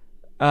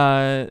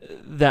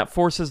that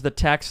forces the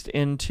text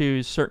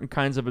into certain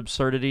kinds of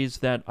absurdities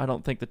that I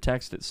don't think the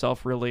text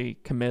itself really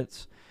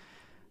commits.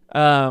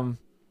 And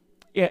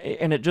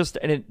it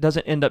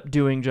doesn't end up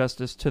doing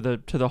justice to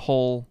the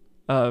whole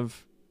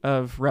of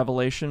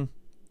Revelation.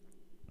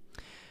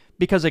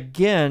 Because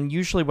again,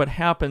 usually what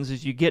happens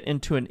is you get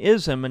into an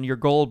ism and your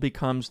goal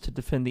becomes to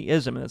defend the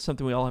ism, and that's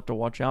something we all have to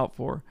watch out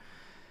for.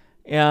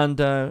 And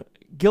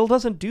Gill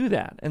doesn't do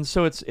that, and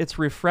so it's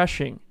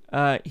refreshing.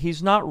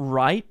 He's not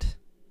right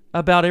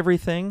about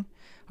everything.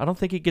 I don't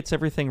think he gets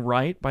everything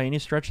right by any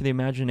stretch of the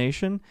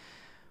imagination,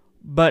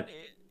 but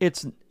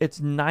it's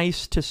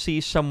nice to see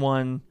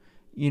someone,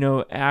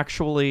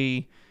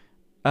 actually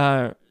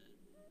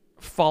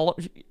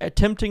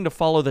attempting to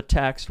follow the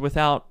text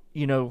without,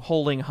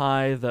 holding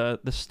high the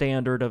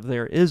standard of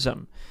their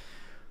ism.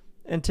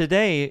 And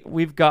today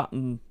we've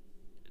gotten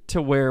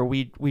to where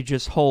we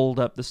just hold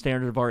up the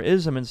standard of our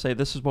ism and say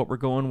this is what we're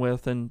going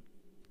with, and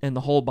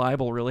the whole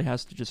Bible really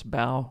has to just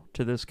bow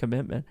to this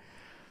commitment.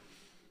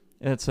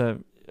 And it's a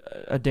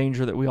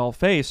danger that we all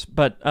face,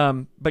 but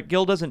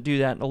Gill doesn't do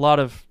that. And a lot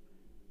of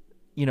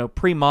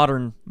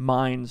pre-modern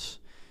minds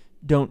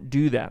don't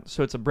do that.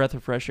 So it's a breath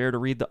of fresh air to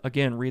read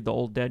the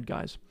old dead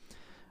guys.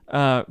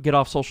 Get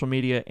off social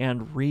media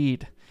and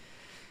read.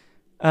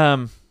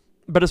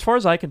 But as far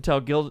as I can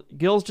tell,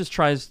 Gill just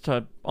tries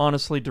to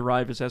honestly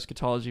derive his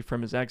eschatology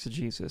from his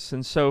exegesis.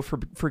 And so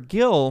for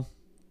Gill,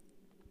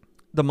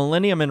 the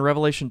millennium in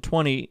Revelation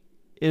 20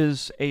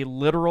 is a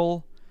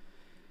literal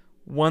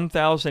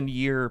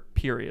 1,000-year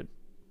period.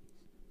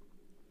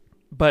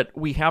 But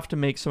we have to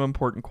make some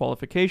important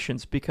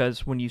qualifications,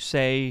 because when you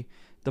say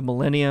the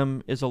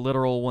millennium is a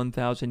literal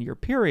 1,000-year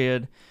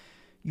period,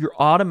 you're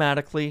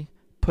automatically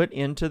put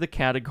into the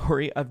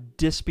category of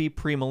dispy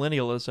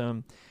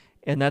premillennialism,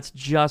 and that's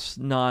just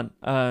not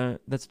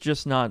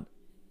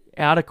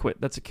adequate.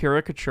 That's a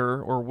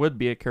caricature, or would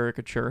be a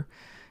caricature,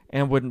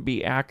 and wouldn't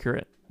be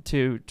accurate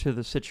to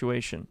the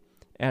situation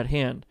at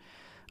hand.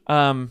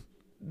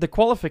 The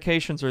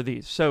qualifications are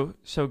these.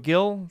 So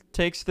Gill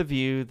takes the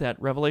view that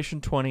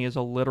Revelation 20 is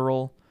a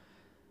literal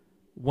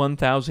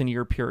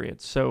 1,000-year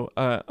period, so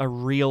a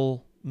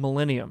real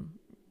millennium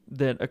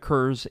that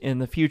occurs in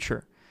the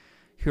future.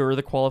 Here are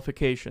the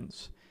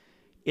qualifications.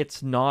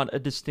 It's not a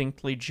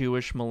distinctly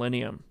Jewish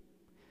millennium.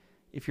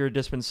 If you're a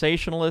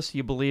dispensationalist,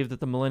 you believe that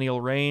the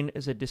millennial reign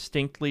is a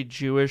distinctly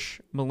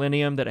Jewish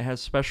millennium, that it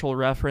has special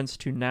reference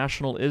to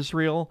national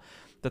Israel,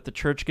 that the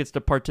church gets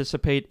to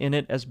participate in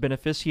it as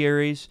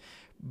beneficiaries.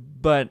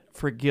 But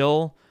for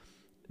Gill,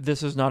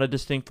 this is not a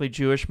distinctly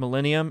Jewish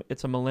millennium.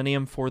 It's a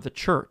millennium for the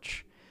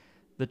church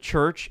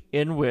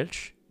in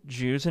which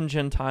Jews and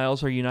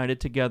Gentiles are united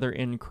together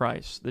in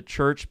Christ, the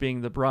church being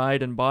the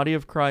bride and body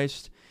of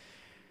Christ,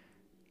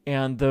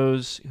 and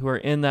those who are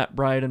in that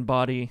bride and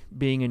body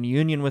being in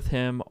union with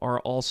him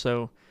are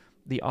also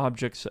the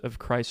objects of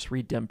Christ's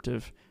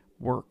redemptive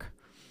work.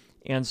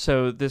 And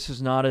so this is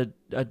not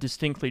a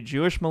distinctly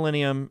Jewish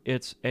millennium,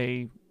 it's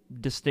a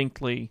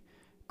distinctly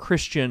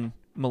Christian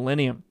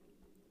millennium.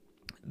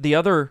 The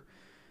other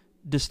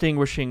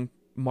distinguishing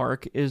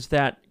mark is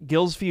that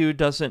Gill's view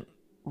doesn't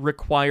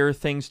require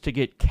things to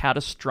get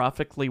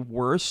catastrophically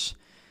worse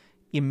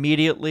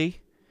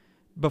immediately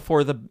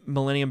before the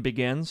millennium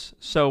begins.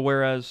 So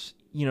whereas,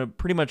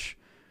 pretty much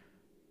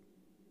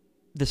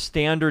the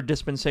standard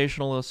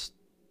dispensationalist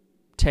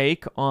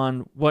take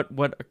on what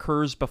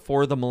occurs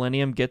before the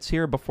millennium gets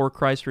here, before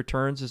Christ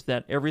returns, is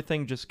that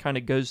everything just kind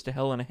of goes to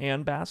hell in a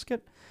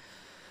handbasket.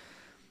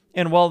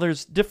 And while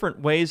there's different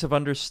ways of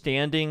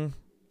understanding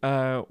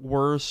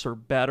worse or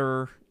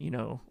better,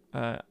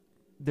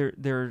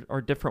 there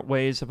are different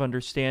ways of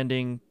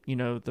understanding,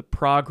 the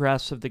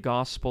progress of the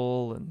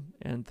gospel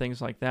and things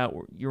like that.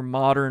 Your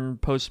modern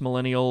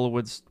postmillennial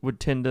would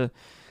tend to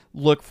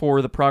look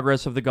for the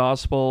progress of the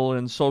gospel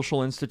and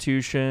social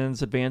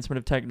institutions, advancement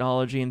of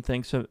technology, and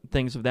things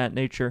of that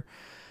nature.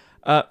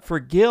 For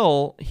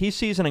Gill, he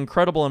sees an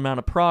incredible amount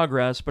of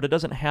progress, but it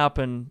doesn't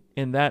happen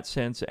in that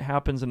sense. It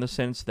happens in the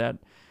sense that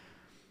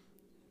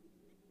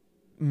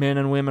men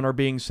and women are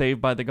being saved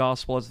by the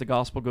gospel as the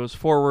gospel goes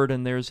forward,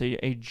 and there's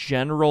a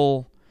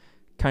general,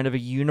 kind of a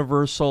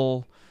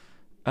universal,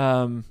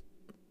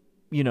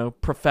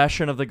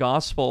 profession of the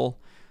gospel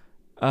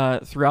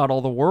throughout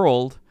all the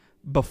world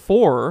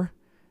before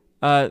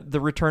the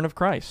return of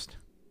Christ,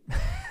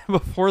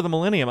 before the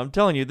millennium. I'm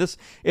telling you,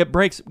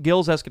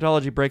 Gill's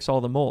eschatology breaks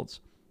all the molds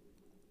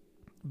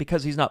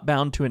because he's not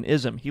bound to an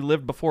ism. He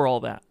lived before all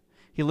that.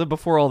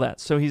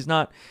 So he's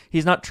not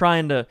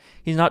trying to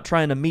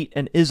meet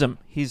an ism.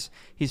 He's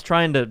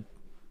trying to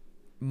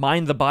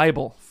mine the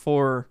Bible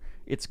for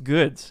its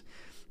goods.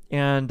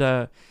 And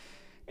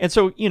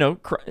so,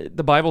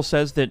 the Bible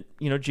says that,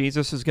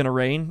 Jesus is going to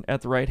reign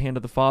at the right hand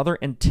of the Father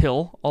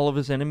until all of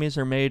his enemies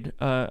are made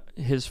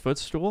his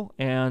footstool.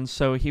 And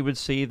so he would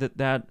see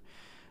that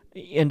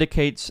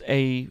indicates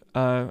a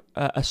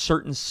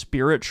certain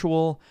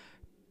spiritual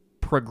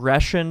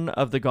progression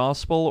of the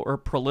gospel, or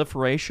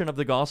proliferation of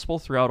the gospel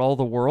throughout all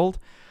the world.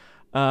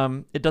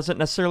 It doesn't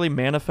necessarily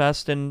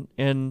manifest in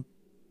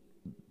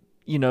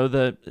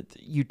the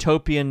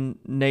utopian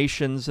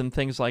nations and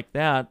things like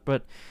that,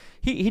 but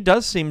he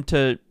does seem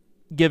to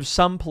give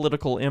some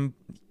political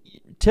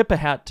tip a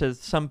hat to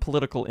some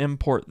political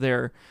import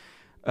there.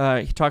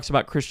 He talks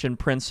about Christian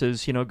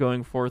princes,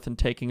 going forth and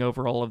taking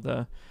over all of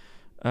the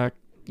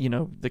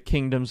the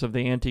kingdoms of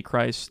the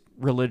Antichrist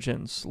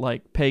religions,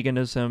 like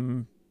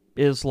paganism,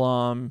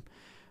 Islam,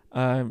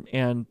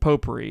 and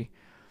popery.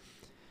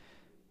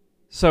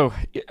 So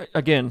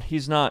again,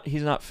 he's not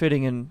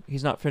fitting in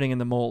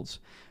the molds.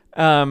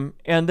 And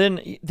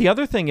then the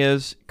other thing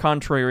is,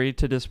 contrary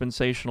to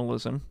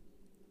dispensationalism,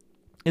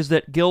 is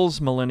that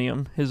Gill's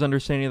millennium, his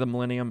understanding of the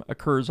millennium,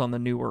 occurs on the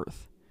new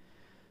earth.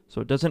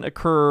 So it doesn't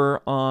occur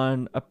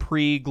on a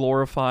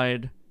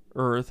pre-glorified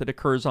earth; it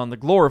occurs on the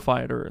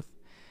glorified earth.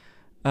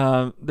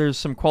 There's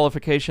some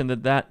qualification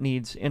that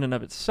needs in and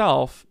of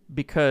itself,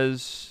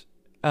 because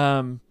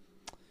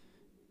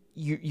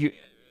you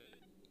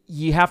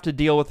have to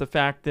deal with the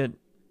fact that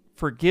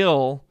for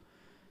Gill,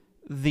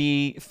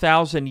 the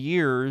 1,000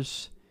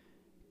 years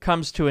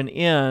comes to an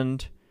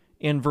end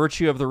in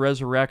virtue of the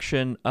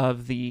resurrection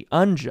of the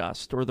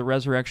unjust, or the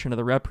resurrection of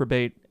the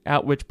reprobate,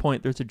 at which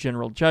point there's a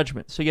general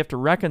judgment. So you have to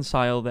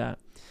reconcile that.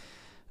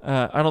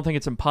 I don't think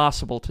it's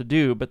impossible to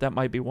do, but that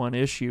might be one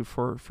issue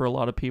for a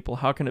lot of people.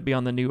 How can it be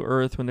on the new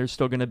earth when there's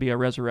still going to be a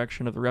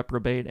resurrection of the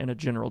reprobate and a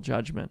general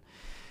judgment?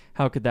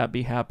 How could that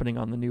be happening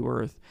on the new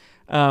earth?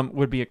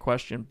 Would be a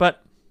question.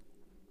 But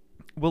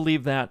we'll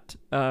leave that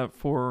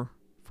for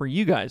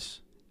you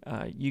guys.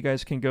 You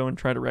guys can go and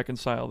try to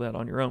reconcile that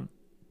on your own.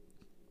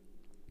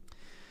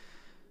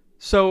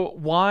 So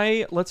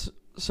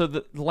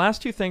the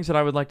last two things that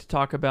I would like to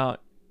talk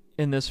about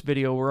this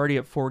video. We're already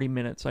at 40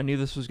 minutes. I knew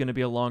this was going to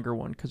be a longer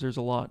one because there's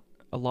a lot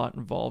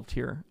involved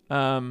here.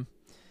 The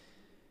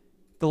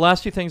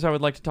last two things I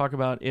would like to talk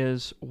about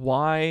is,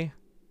 why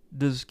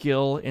does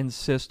Gill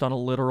insist on a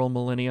literal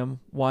millennium?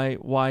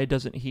 Why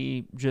doesn't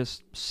he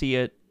just see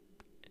it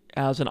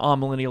as an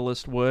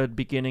amillennialist would,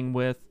 beginning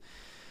with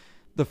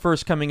the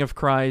first coming of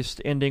Christ,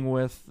 ending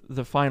with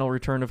the final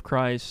return of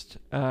Christ,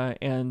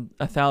 and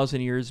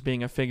 1,000 years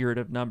being a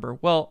figurative number?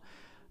 Well,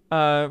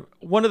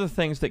 one of the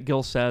things that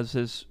Gill says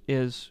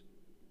is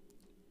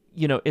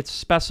it's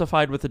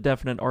specified with a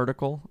definite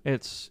article.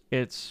 It's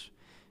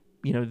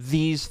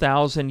these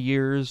 1,000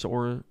 years,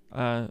 or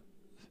the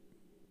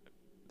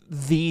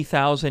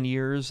 1,000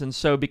 years, and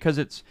so because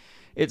it's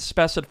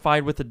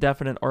specified with a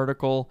definite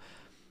article,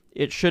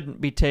 it shouldn't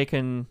be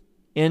taken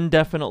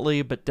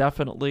indefinitely, but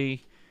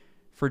definitely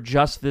for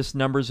just this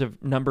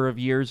number of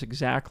years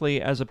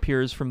exactly, as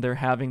appears from their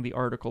having the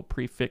article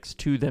prefixed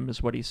to them,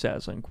 is what he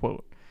says,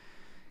 unquote.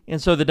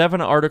 And so the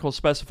definite article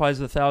specifies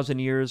the 1,000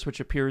 years, which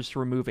appears to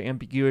remove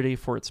ambiguity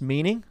for its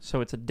meaning.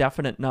 So it's a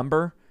definite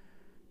number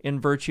in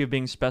virtue of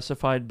being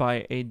specified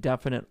by a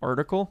definite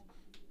article.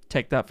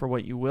 Take that for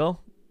what you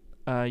will.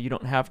 You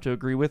don't have to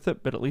agree with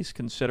it, but at least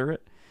consider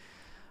it.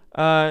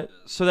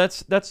 So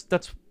that's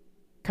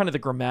kind of the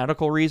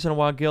grammatical reason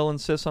why Gill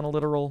insists on a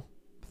literal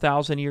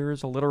 1,000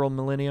 years, a literal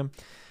millennium.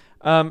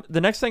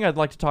 The next thing I'd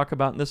like to talk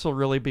about, and this will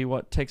really be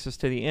what takes us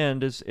to the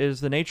end,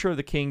 is the nature of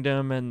the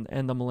kingdom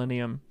and the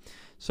millennium.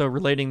 So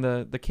relating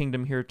the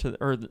kingdom here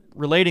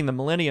relating the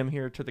millennium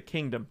here to the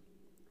kingdom.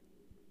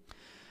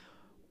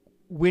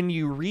 When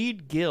you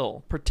read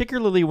Gill,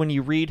 particularly when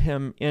you read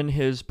him in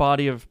his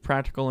body of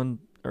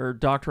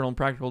doctrinal and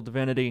practical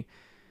divinity,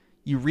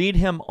 you read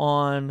him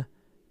on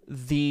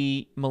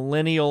the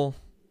millennial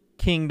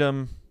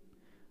kingdom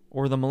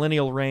or the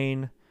millennial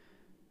reign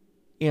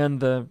in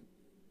the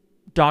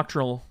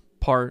doctrinal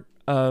part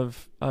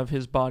of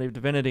his body of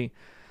divinity,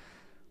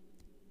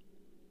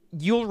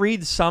 you'll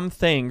read some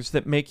things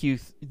that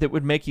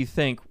would make you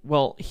think,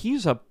 well,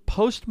 he's a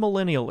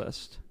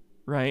post-millennialist,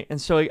 right?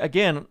 And so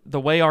again, the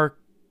way our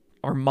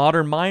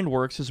modern mind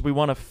works is we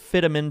want to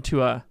fit him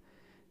into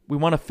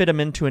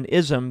an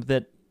ism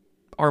that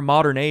our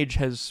modern age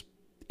has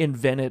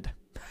invented.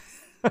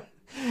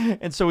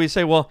 And so we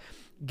say, well,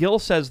 Gill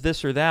says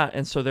this or that,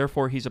 and so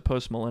therefore he's a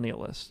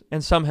post-millennialist.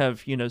 And some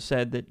have,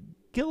 said that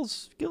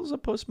Gill's a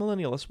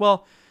post-millennialist.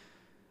 Well,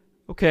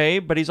 okay,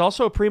 but he's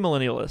also a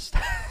premillennialist.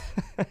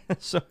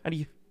 So how do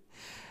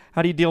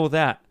you deal with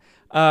that?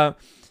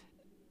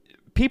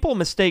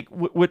 People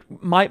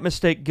might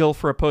mistake Gill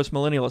for a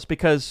post-millennialist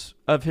because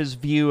of his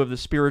view of the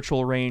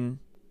spiritual reign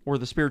or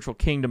the spiritual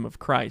kingdom of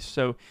Christ.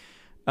 So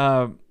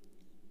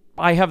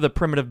I have the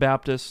Primitive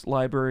Baptist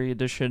Library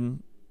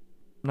edition,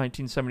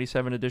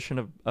 1977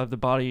 edition of the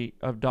Body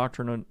of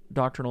Doctrinal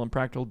and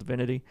Practical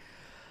Divinity.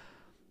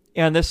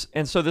 And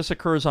so this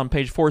occurs on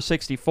page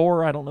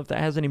 464. I don't know if that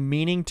has any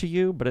meaning to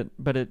you,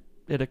 but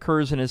it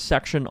occurs in his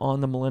section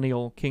on the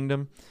millennial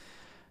kingdom.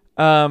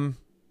 And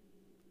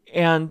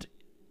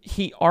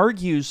he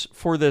argues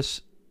for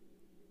this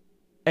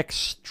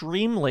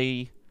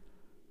extremely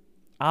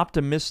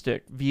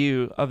optimistic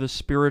view of the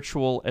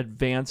spiritual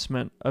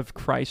advancement of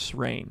Christ's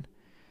reign.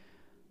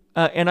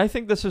 And I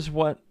think this is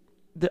one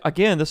of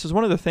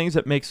the things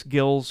that makes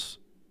Gill's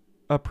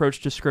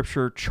approach to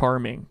Scripture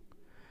charming,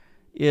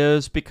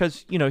 is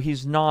because,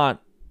 he's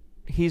not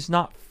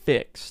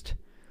fixed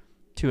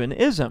to an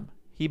ism.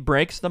 He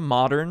breaks the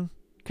modern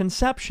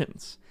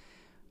conceptions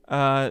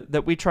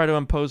that we try to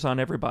impose on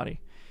everybody,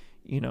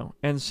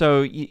 And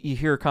so you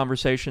hear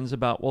conversations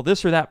about, well,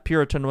 this or that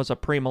Puritan was a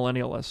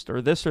premillennialist,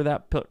 or this or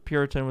that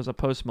Puritan was a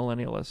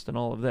postmillennialist, and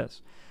all of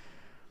this.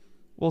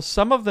 Well,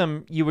 some of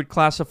them you would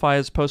classify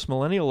as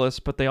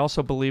postmillennialists, but they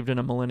also believed in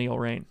a millennial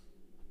reign.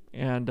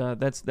 And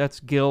that's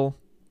Gill.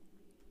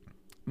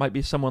 Might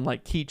be someone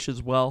like Keach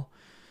as well.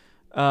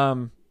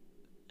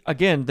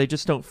 Again, they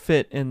just don't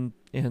fit in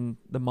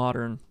the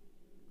modern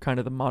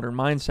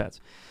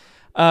mindsets.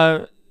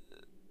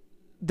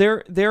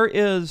 There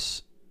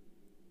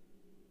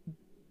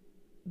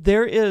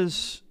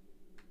is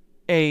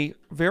a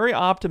very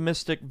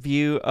optimistic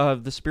view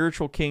of the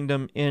spiritual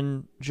kingdom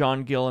in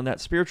John Gill, and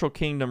that spiritual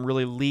kingdom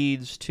really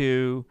leads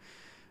to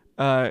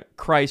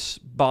Christ's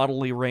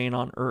bodily reign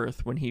on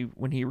earth when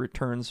he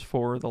returns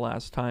for the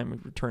last time,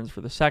 returns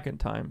for the second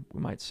time,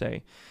 we might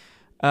say,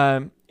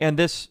 and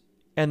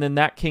then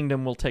that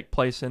kingdom will take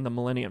place in the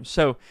millennium.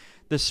 So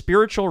the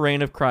spiritual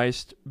reign of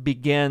Christ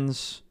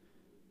begins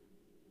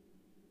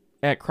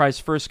at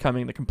Christ's first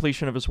coming, the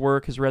completion of his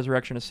work, his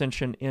resurrection,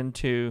 ascension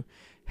into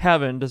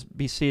heaven to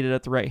be seated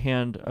at the right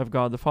hand of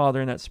God the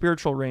Father, and that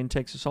spiritual reign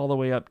takes us all the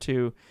way up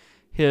to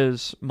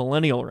his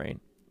millennial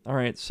reign. All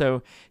right,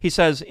 so he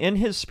says, in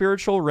his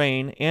spiritual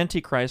reign,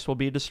 Antichrist will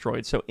be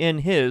destroyed. So in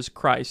his,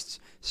 Christ's,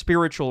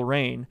 spiritual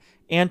reign,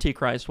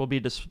 Antichrist will be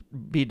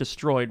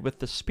destroyed with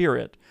the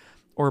spirit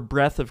or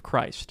breath of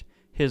Christ,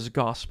 his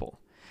gospel.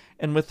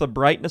 And with the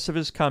brightness of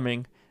his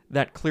coming,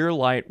 that clear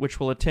light which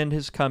will attend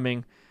his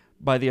coming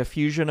by the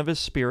effusion of his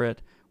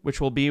spirit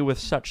which will be with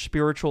such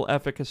spiritual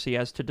efficacy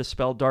as to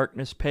dispel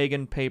darkness,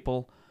 pagan,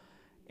 papal,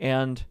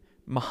 and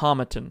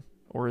Mahometan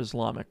or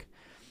Islamic,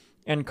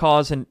 and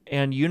cause a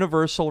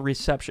universal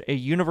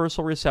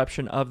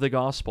reception of the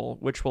gospel,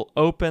 which will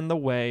open the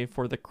way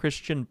for the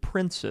Christian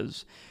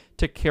princes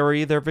to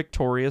carry their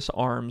victorious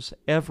arms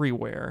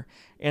everywhere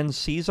and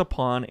seize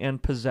upon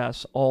and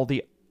possess all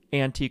the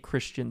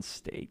anti-Christian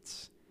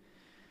states.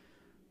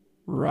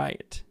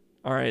 Right.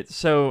 All right.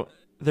 So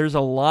there's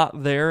a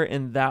lot there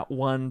in that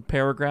one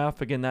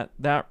paragraph. Again,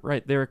 that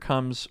right there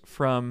comes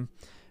from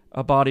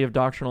A Body of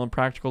Doctrinal and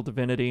Practical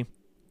Divinity,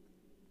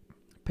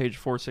 page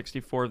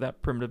 464,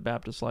 that Primitive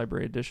Baptist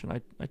Library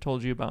edition I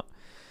told you about.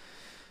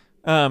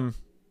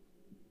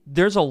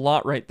 There's a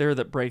lot right there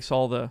that breaks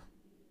all the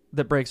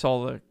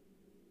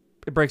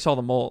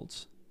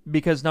molds,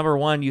 because number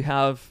one, you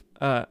have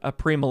a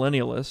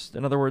premillennialist.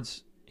 In other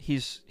words,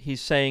 he's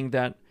saying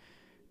that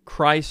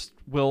Christ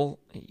will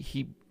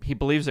he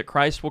believes that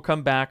Christ will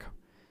come back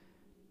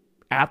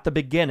at the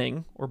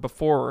beginning or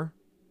before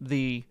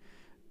the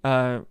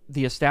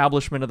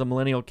establishment of the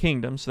millennial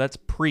kingdom. So that's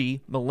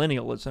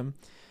pre-millennialism.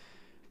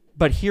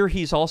 But here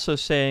he's also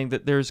saying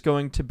that there's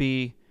going to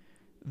be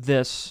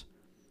this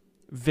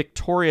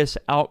victorious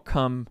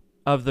outcome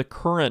of the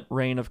current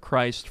reign of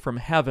Christ from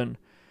heaven,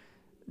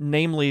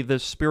 namely the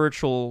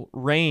spiritual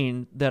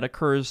reign that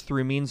occurs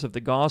through means of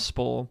the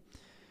gospel.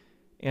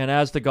 And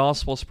as the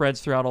gospel spreads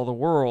throughout all the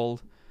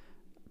world,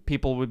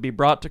 people would be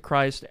brought to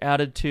Christ,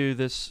 added to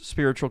this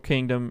spiritual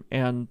kingdom,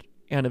 and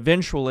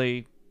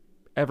eventually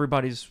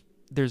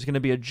there's going to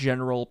be a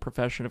general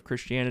profession of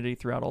Christianity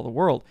throughout all the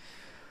world.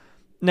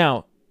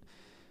 Now,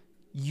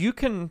 you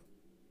can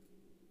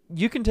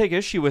take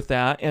issue with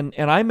that, and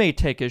I may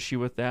take issue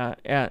with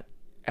that at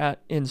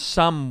in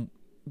some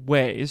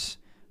ways.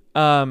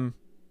 I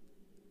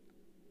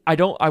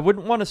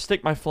wouldn't want to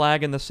stick my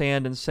flag in the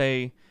sand and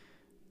say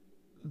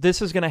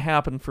this is going to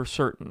happen for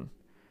certain.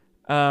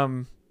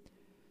 But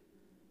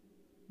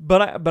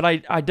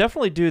I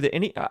definitely do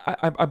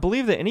that. I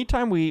believe that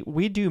anytime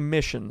we do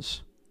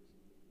missions,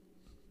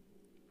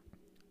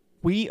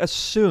 we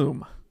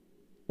assume,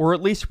 or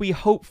at least we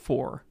hope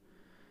for,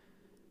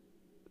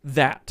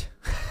 that.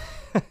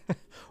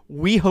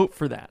 We hope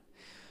for that.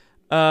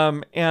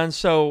 And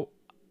so,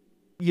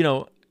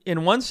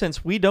 in one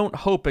sense, we don't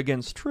hope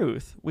against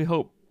truth. We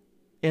hope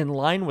in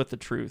line with the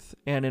truth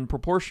and in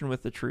proportion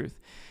with the truth.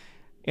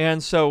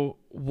 And so,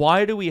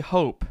 why do we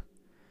hope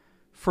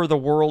for the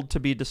world to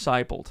be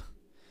discipled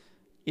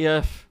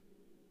if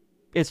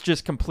it's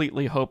just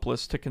completely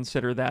hopeless to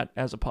consider that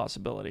as a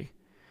possibility?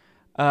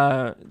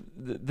 That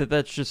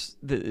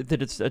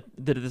it's a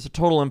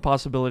total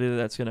impossibility that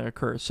that's going to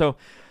occur. So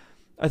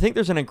I think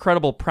there's an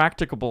incredible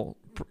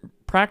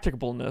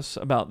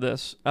practicableness about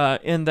this,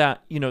 in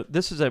that,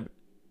 this is a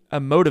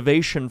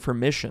motivation for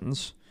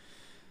missions.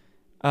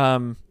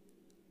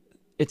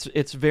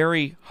 It's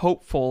very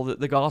hopeful that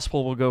the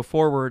gospel will go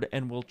forward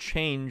and will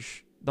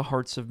change the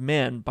hearts of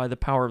men by the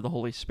power of the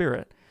Holy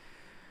Spirit.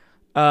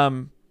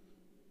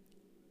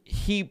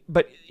 He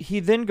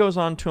then goes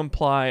on to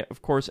imply,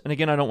 of course, and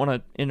again, I don't want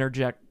to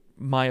interject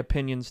my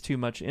opinions too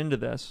much into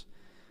this,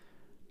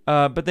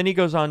 but then he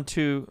goes on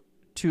to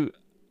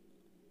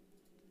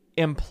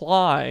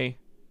imply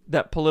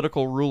that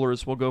political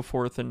rulers will go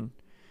forth and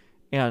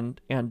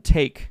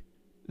take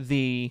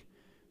the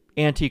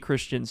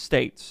anti-Christian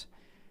states.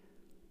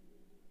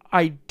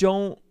 I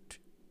don't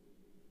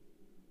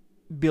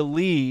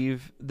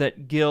believe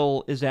that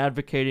Gill is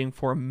advocating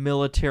for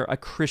a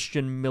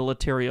Christian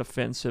military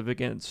offensive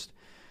against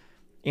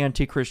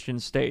anti-Christian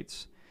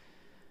states.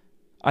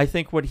 I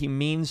think what he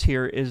means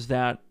here is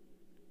that,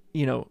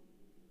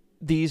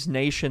 these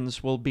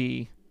nations will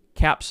be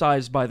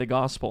capsized by the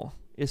gospel,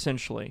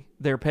 essentially.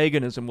 Their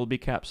paganism will be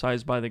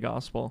capsized by the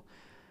gospel.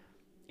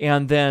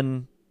 And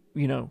then,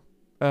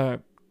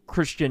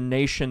 Christian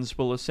nations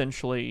will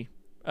essentially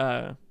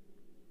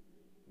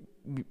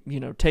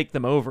take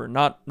them over,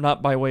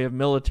 not by way of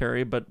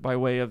military, but by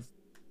way of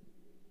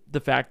the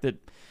fact that,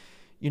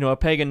 a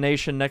pagan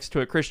nation next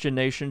to a Christian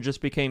nation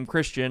just became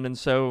Christian, and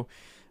so,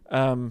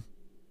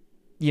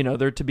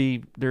 they're to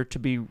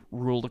be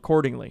ruled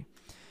accordingly.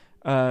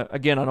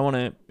 Again, I don't want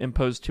to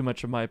impose too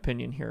much of my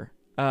opinion here,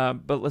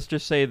 but let's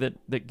just say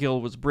that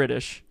Gill was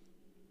British.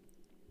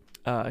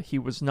 He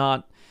was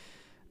not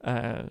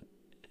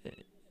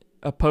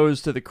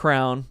opposed to the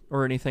crown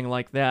or anything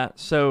like that.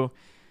 So,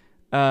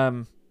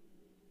 I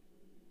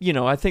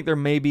think there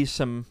may be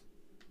some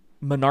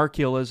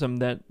monarchialism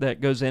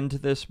that goes into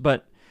this,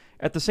 but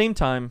at the same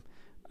time,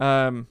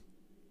 I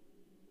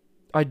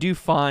do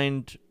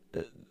find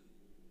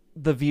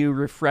the view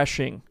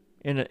refreshing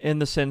in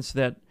the sense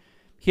that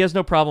he has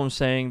no problem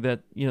saying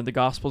that the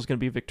gospel is going to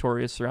be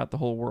victorious throughout the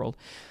whole world.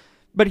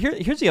 But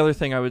here's the other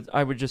thing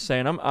I would just say,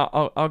 and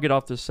I'll get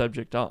off this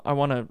subject. I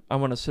want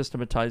to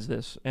systematize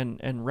this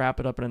and wrap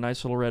it up in a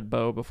nice little red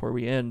bow before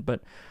we end.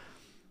 But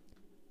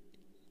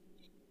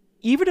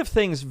even if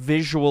things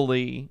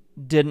visually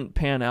didn't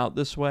pan out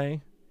this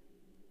way,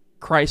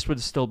 Christ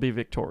would still be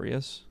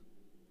victorious.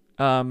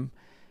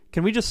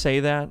 Can we just say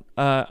that?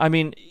 I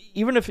mean,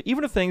 even if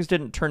things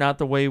didn't turn out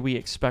the way we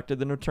expected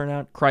them to turn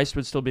out, Christ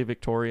would still be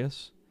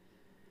victorious.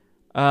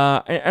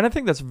 And I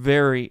think that's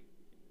very,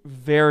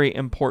 very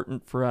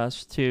important for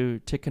us to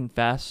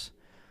confess,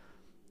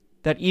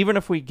 that even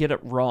if we get it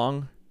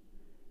wrong,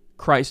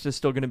 Christ is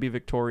still going to be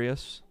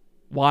victorious.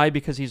 Why?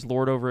 Because he's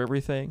Lord over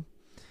everything.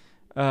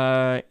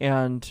 So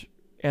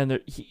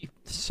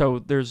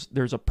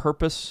there's a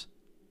purpose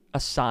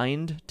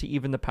assigned to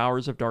even the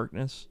powers of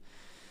darkness,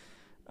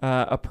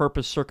 a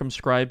purpose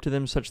circumscribed to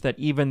them, such that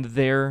even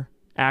their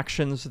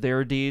actions,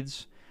 their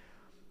deeds,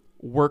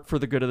 work for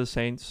the good of the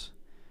saints.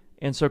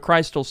 And so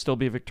Christ will still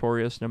be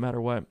victorious no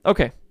matter what.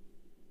 Okay,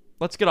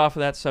 let's get off of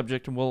that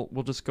subject, and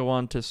we'll just go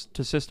on to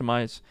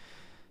systematize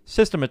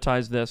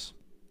this.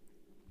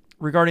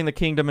 Regarding the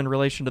kingdom in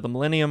relation to the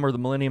millennium, or the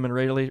millennium in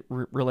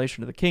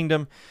relation to the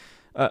kingdom,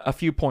 a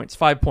few points,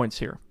 5 points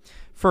here.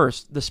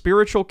 First,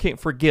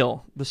 for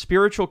Gill, the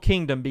spiritual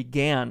kingdom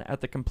began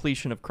at the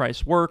completion of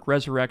Christ's work,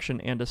 resurrection,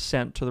 and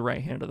ascent to the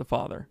right hand of the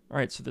Father. All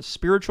right, so the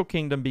spiritual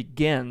kingdom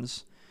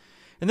begins,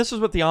 and this is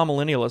what the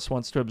amillennialist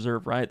wants to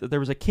observe, right? That there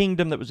was a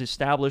kingdom that was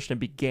established and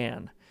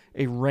began,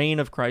 a reign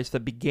of Christ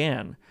that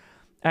began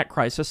at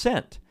Christ's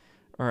ascent,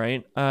 all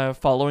right,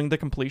 following the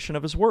completion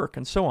of his work,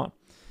 and so on.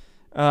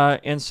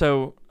 And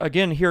so,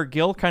 again, here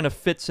Gill kind of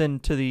fits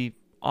into the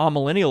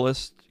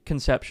amillennialist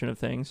conception of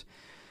things.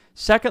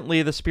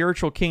 Secondly, the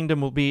spiritual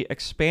kingdom will be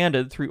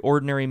expanded through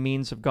ordinary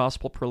means of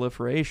gospel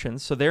proliferation.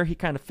 So there he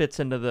kind of fits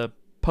into the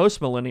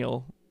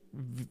postmillennial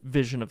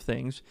vision of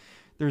things.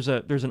 There's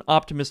an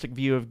optimistic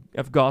view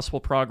of gospel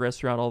progress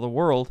throughout all the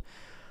world.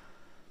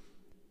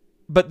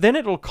 But then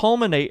it'll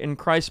culminate in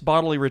Christ's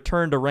bodily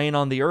return to reign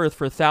on the earth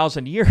for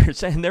 1,000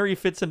 years, and there he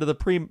fits into the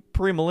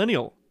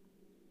premillennial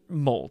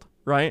mold,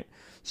 right?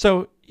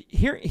 So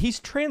here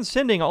he's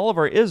transcending all of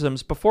our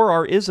isms before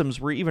our isms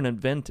were even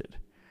invented.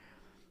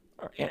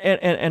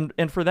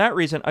 And for that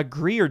reason,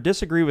 agree or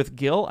disagree with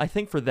Gill, I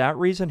think for that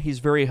reason he's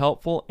very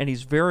helpful and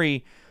he's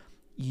very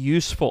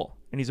useful,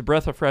 and he's a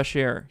breath of fresh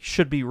air,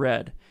 should be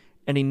read,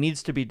 and he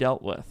needs to be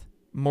dealt with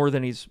more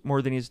than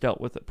he's dealt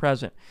with at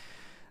present.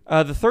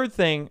 The third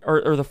thing,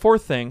 or the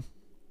fourth thing,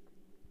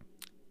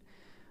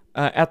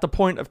 at the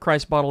point of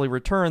Christ's bodily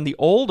return, the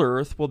old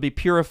earth will be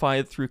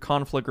purified through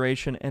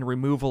conflagration and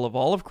removal of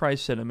all of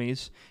Christ's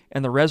enemies,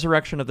 and the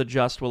resurrection of the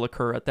just will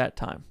occur at that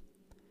time.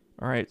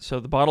 All right, so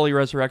the bodily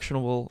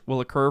resurrection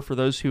will occur for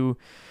those who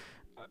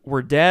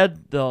were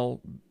dead.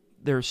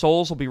 Their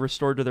souls will be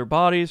restored to their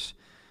bodies.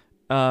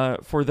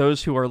 For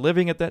those who are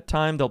living at that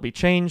time, they'll be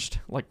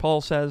changed, like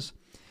Paul says.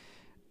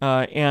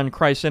 And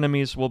Christ's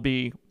enemies will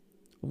be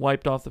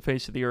wiped off the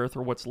face of the earth,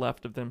 or what's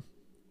left of them,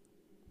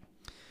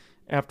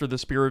 after the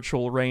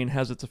spiritual reign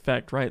has its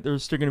effect, right?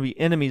 There's still going to be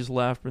enemies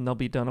left, and they'll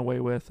be done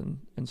away with, and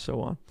so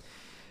on.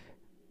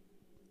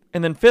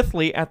 And then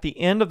fifthly, at the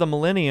end of the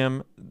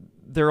millennium,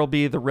 there will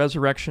be the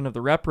resurrection of the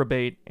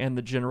reprobate and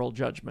the general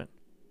judgment.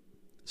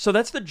 So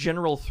that's the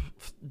general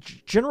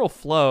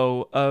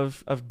flow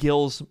of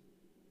Gill's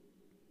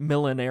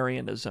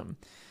millenarianism.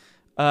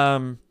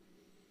 And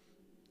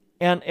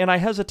I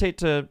hesitate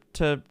to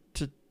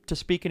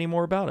speak any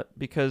more about it,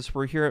 because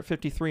we're here at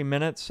 53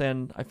 minutes,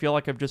 and I feel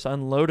like I've just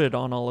unloaded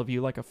on all of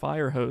you like a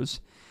fire hose.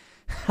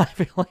 I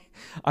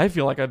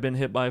feel like I've been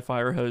hit by a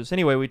fire hose.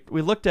 Anyway,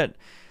 we looked at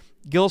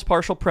Gill's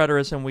partial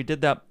preterism. We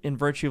did that in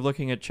virtue of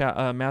looking at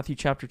Matthew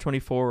chapter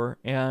 24,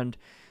 and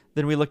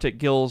then we looked at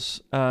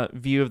Gill's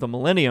view of the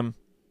millennium,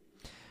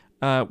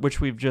 which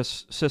we've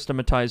just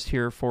systematized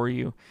here for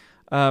you.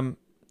 I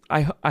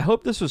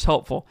hope this was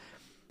helpful.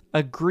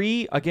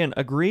 Agree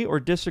or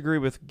disagree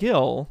with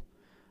Gill.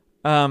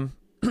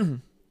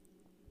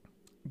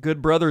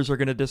 Good brothers are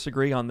going to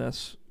disagree on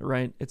this,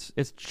 right?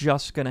 It's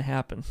just going to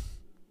happen.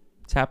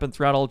 It's happened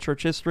throughout all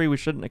church history. We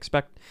shouldn't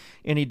expect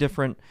any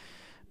different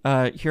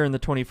here in the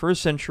 21st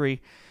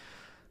century.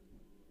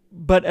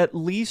 But at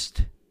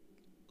least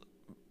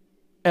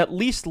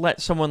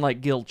let someone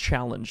like Gill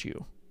challenge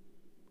you,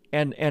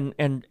 and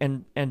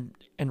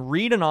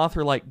read an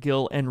author like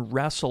Gill and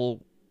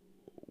wrestle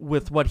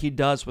with what he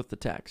does with the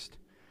text.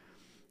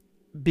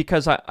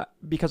 Because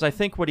I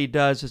think what he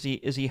does is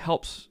he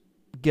helps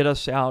get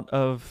us out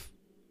of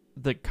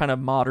the kind of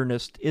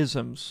modernist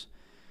isms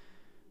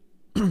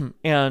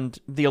and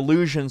the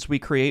illusions we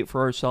create for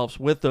ourselves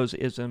with those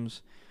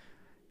isms,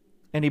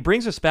 and he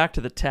brings us back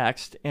to the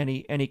text, and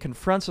he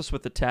confronts us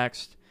with the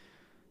text,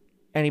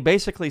 and he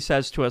basically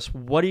says to us,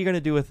 "What are you going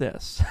to do with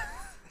this?"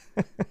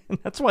 And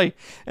that's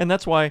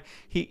why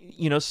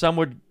he, some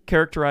would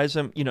characterize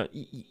him.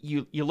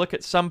 You look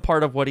at some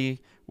part of what he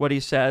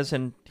says,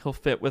 and he'll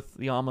fit with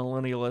the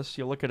amillennialists.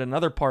 You look at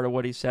another part of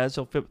what he says,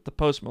 he'll fit with the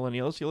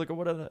postmillennialists. You look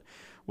at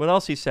what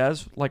else he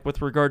says, like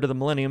with regard to the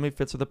millennium, he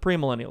fits with the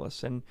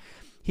premillennialists. And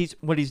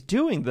what he's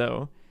doing,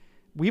 though,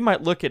 we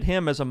might look at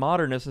him as a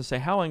modernist and say,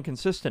 how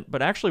inconsistent,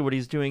 but actually what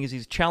he's doing is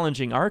he's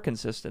challenging our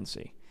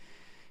consistency.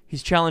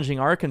 He's challenging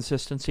our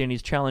consistency, and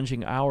he's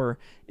challenging our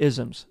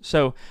isms.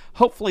 So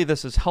hopefully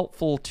this is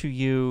helpful to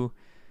you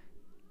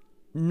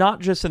not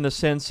just in the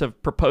sense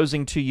of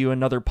proposing to you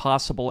another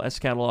possible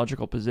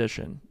eschatological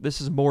position. This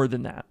is more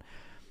than that.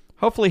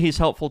 Hopefully he's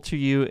helpful to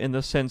you in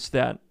the sense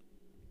that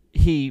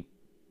he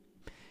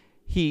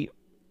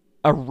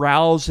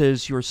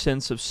arouses your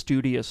sense of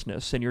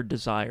studiousness and your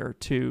desire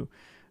to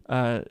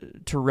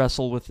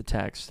wrestle with the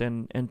text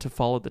and to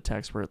follow the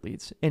text where it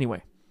leads.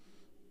 Anyway,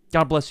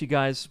 God bless you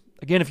guys.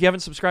 Again, if you haven't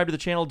subscribed to the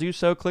channel, do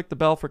so. Click the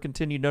bell for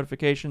continued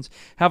notifications.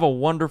 Have a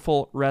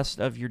wonderful rest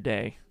of your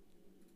day.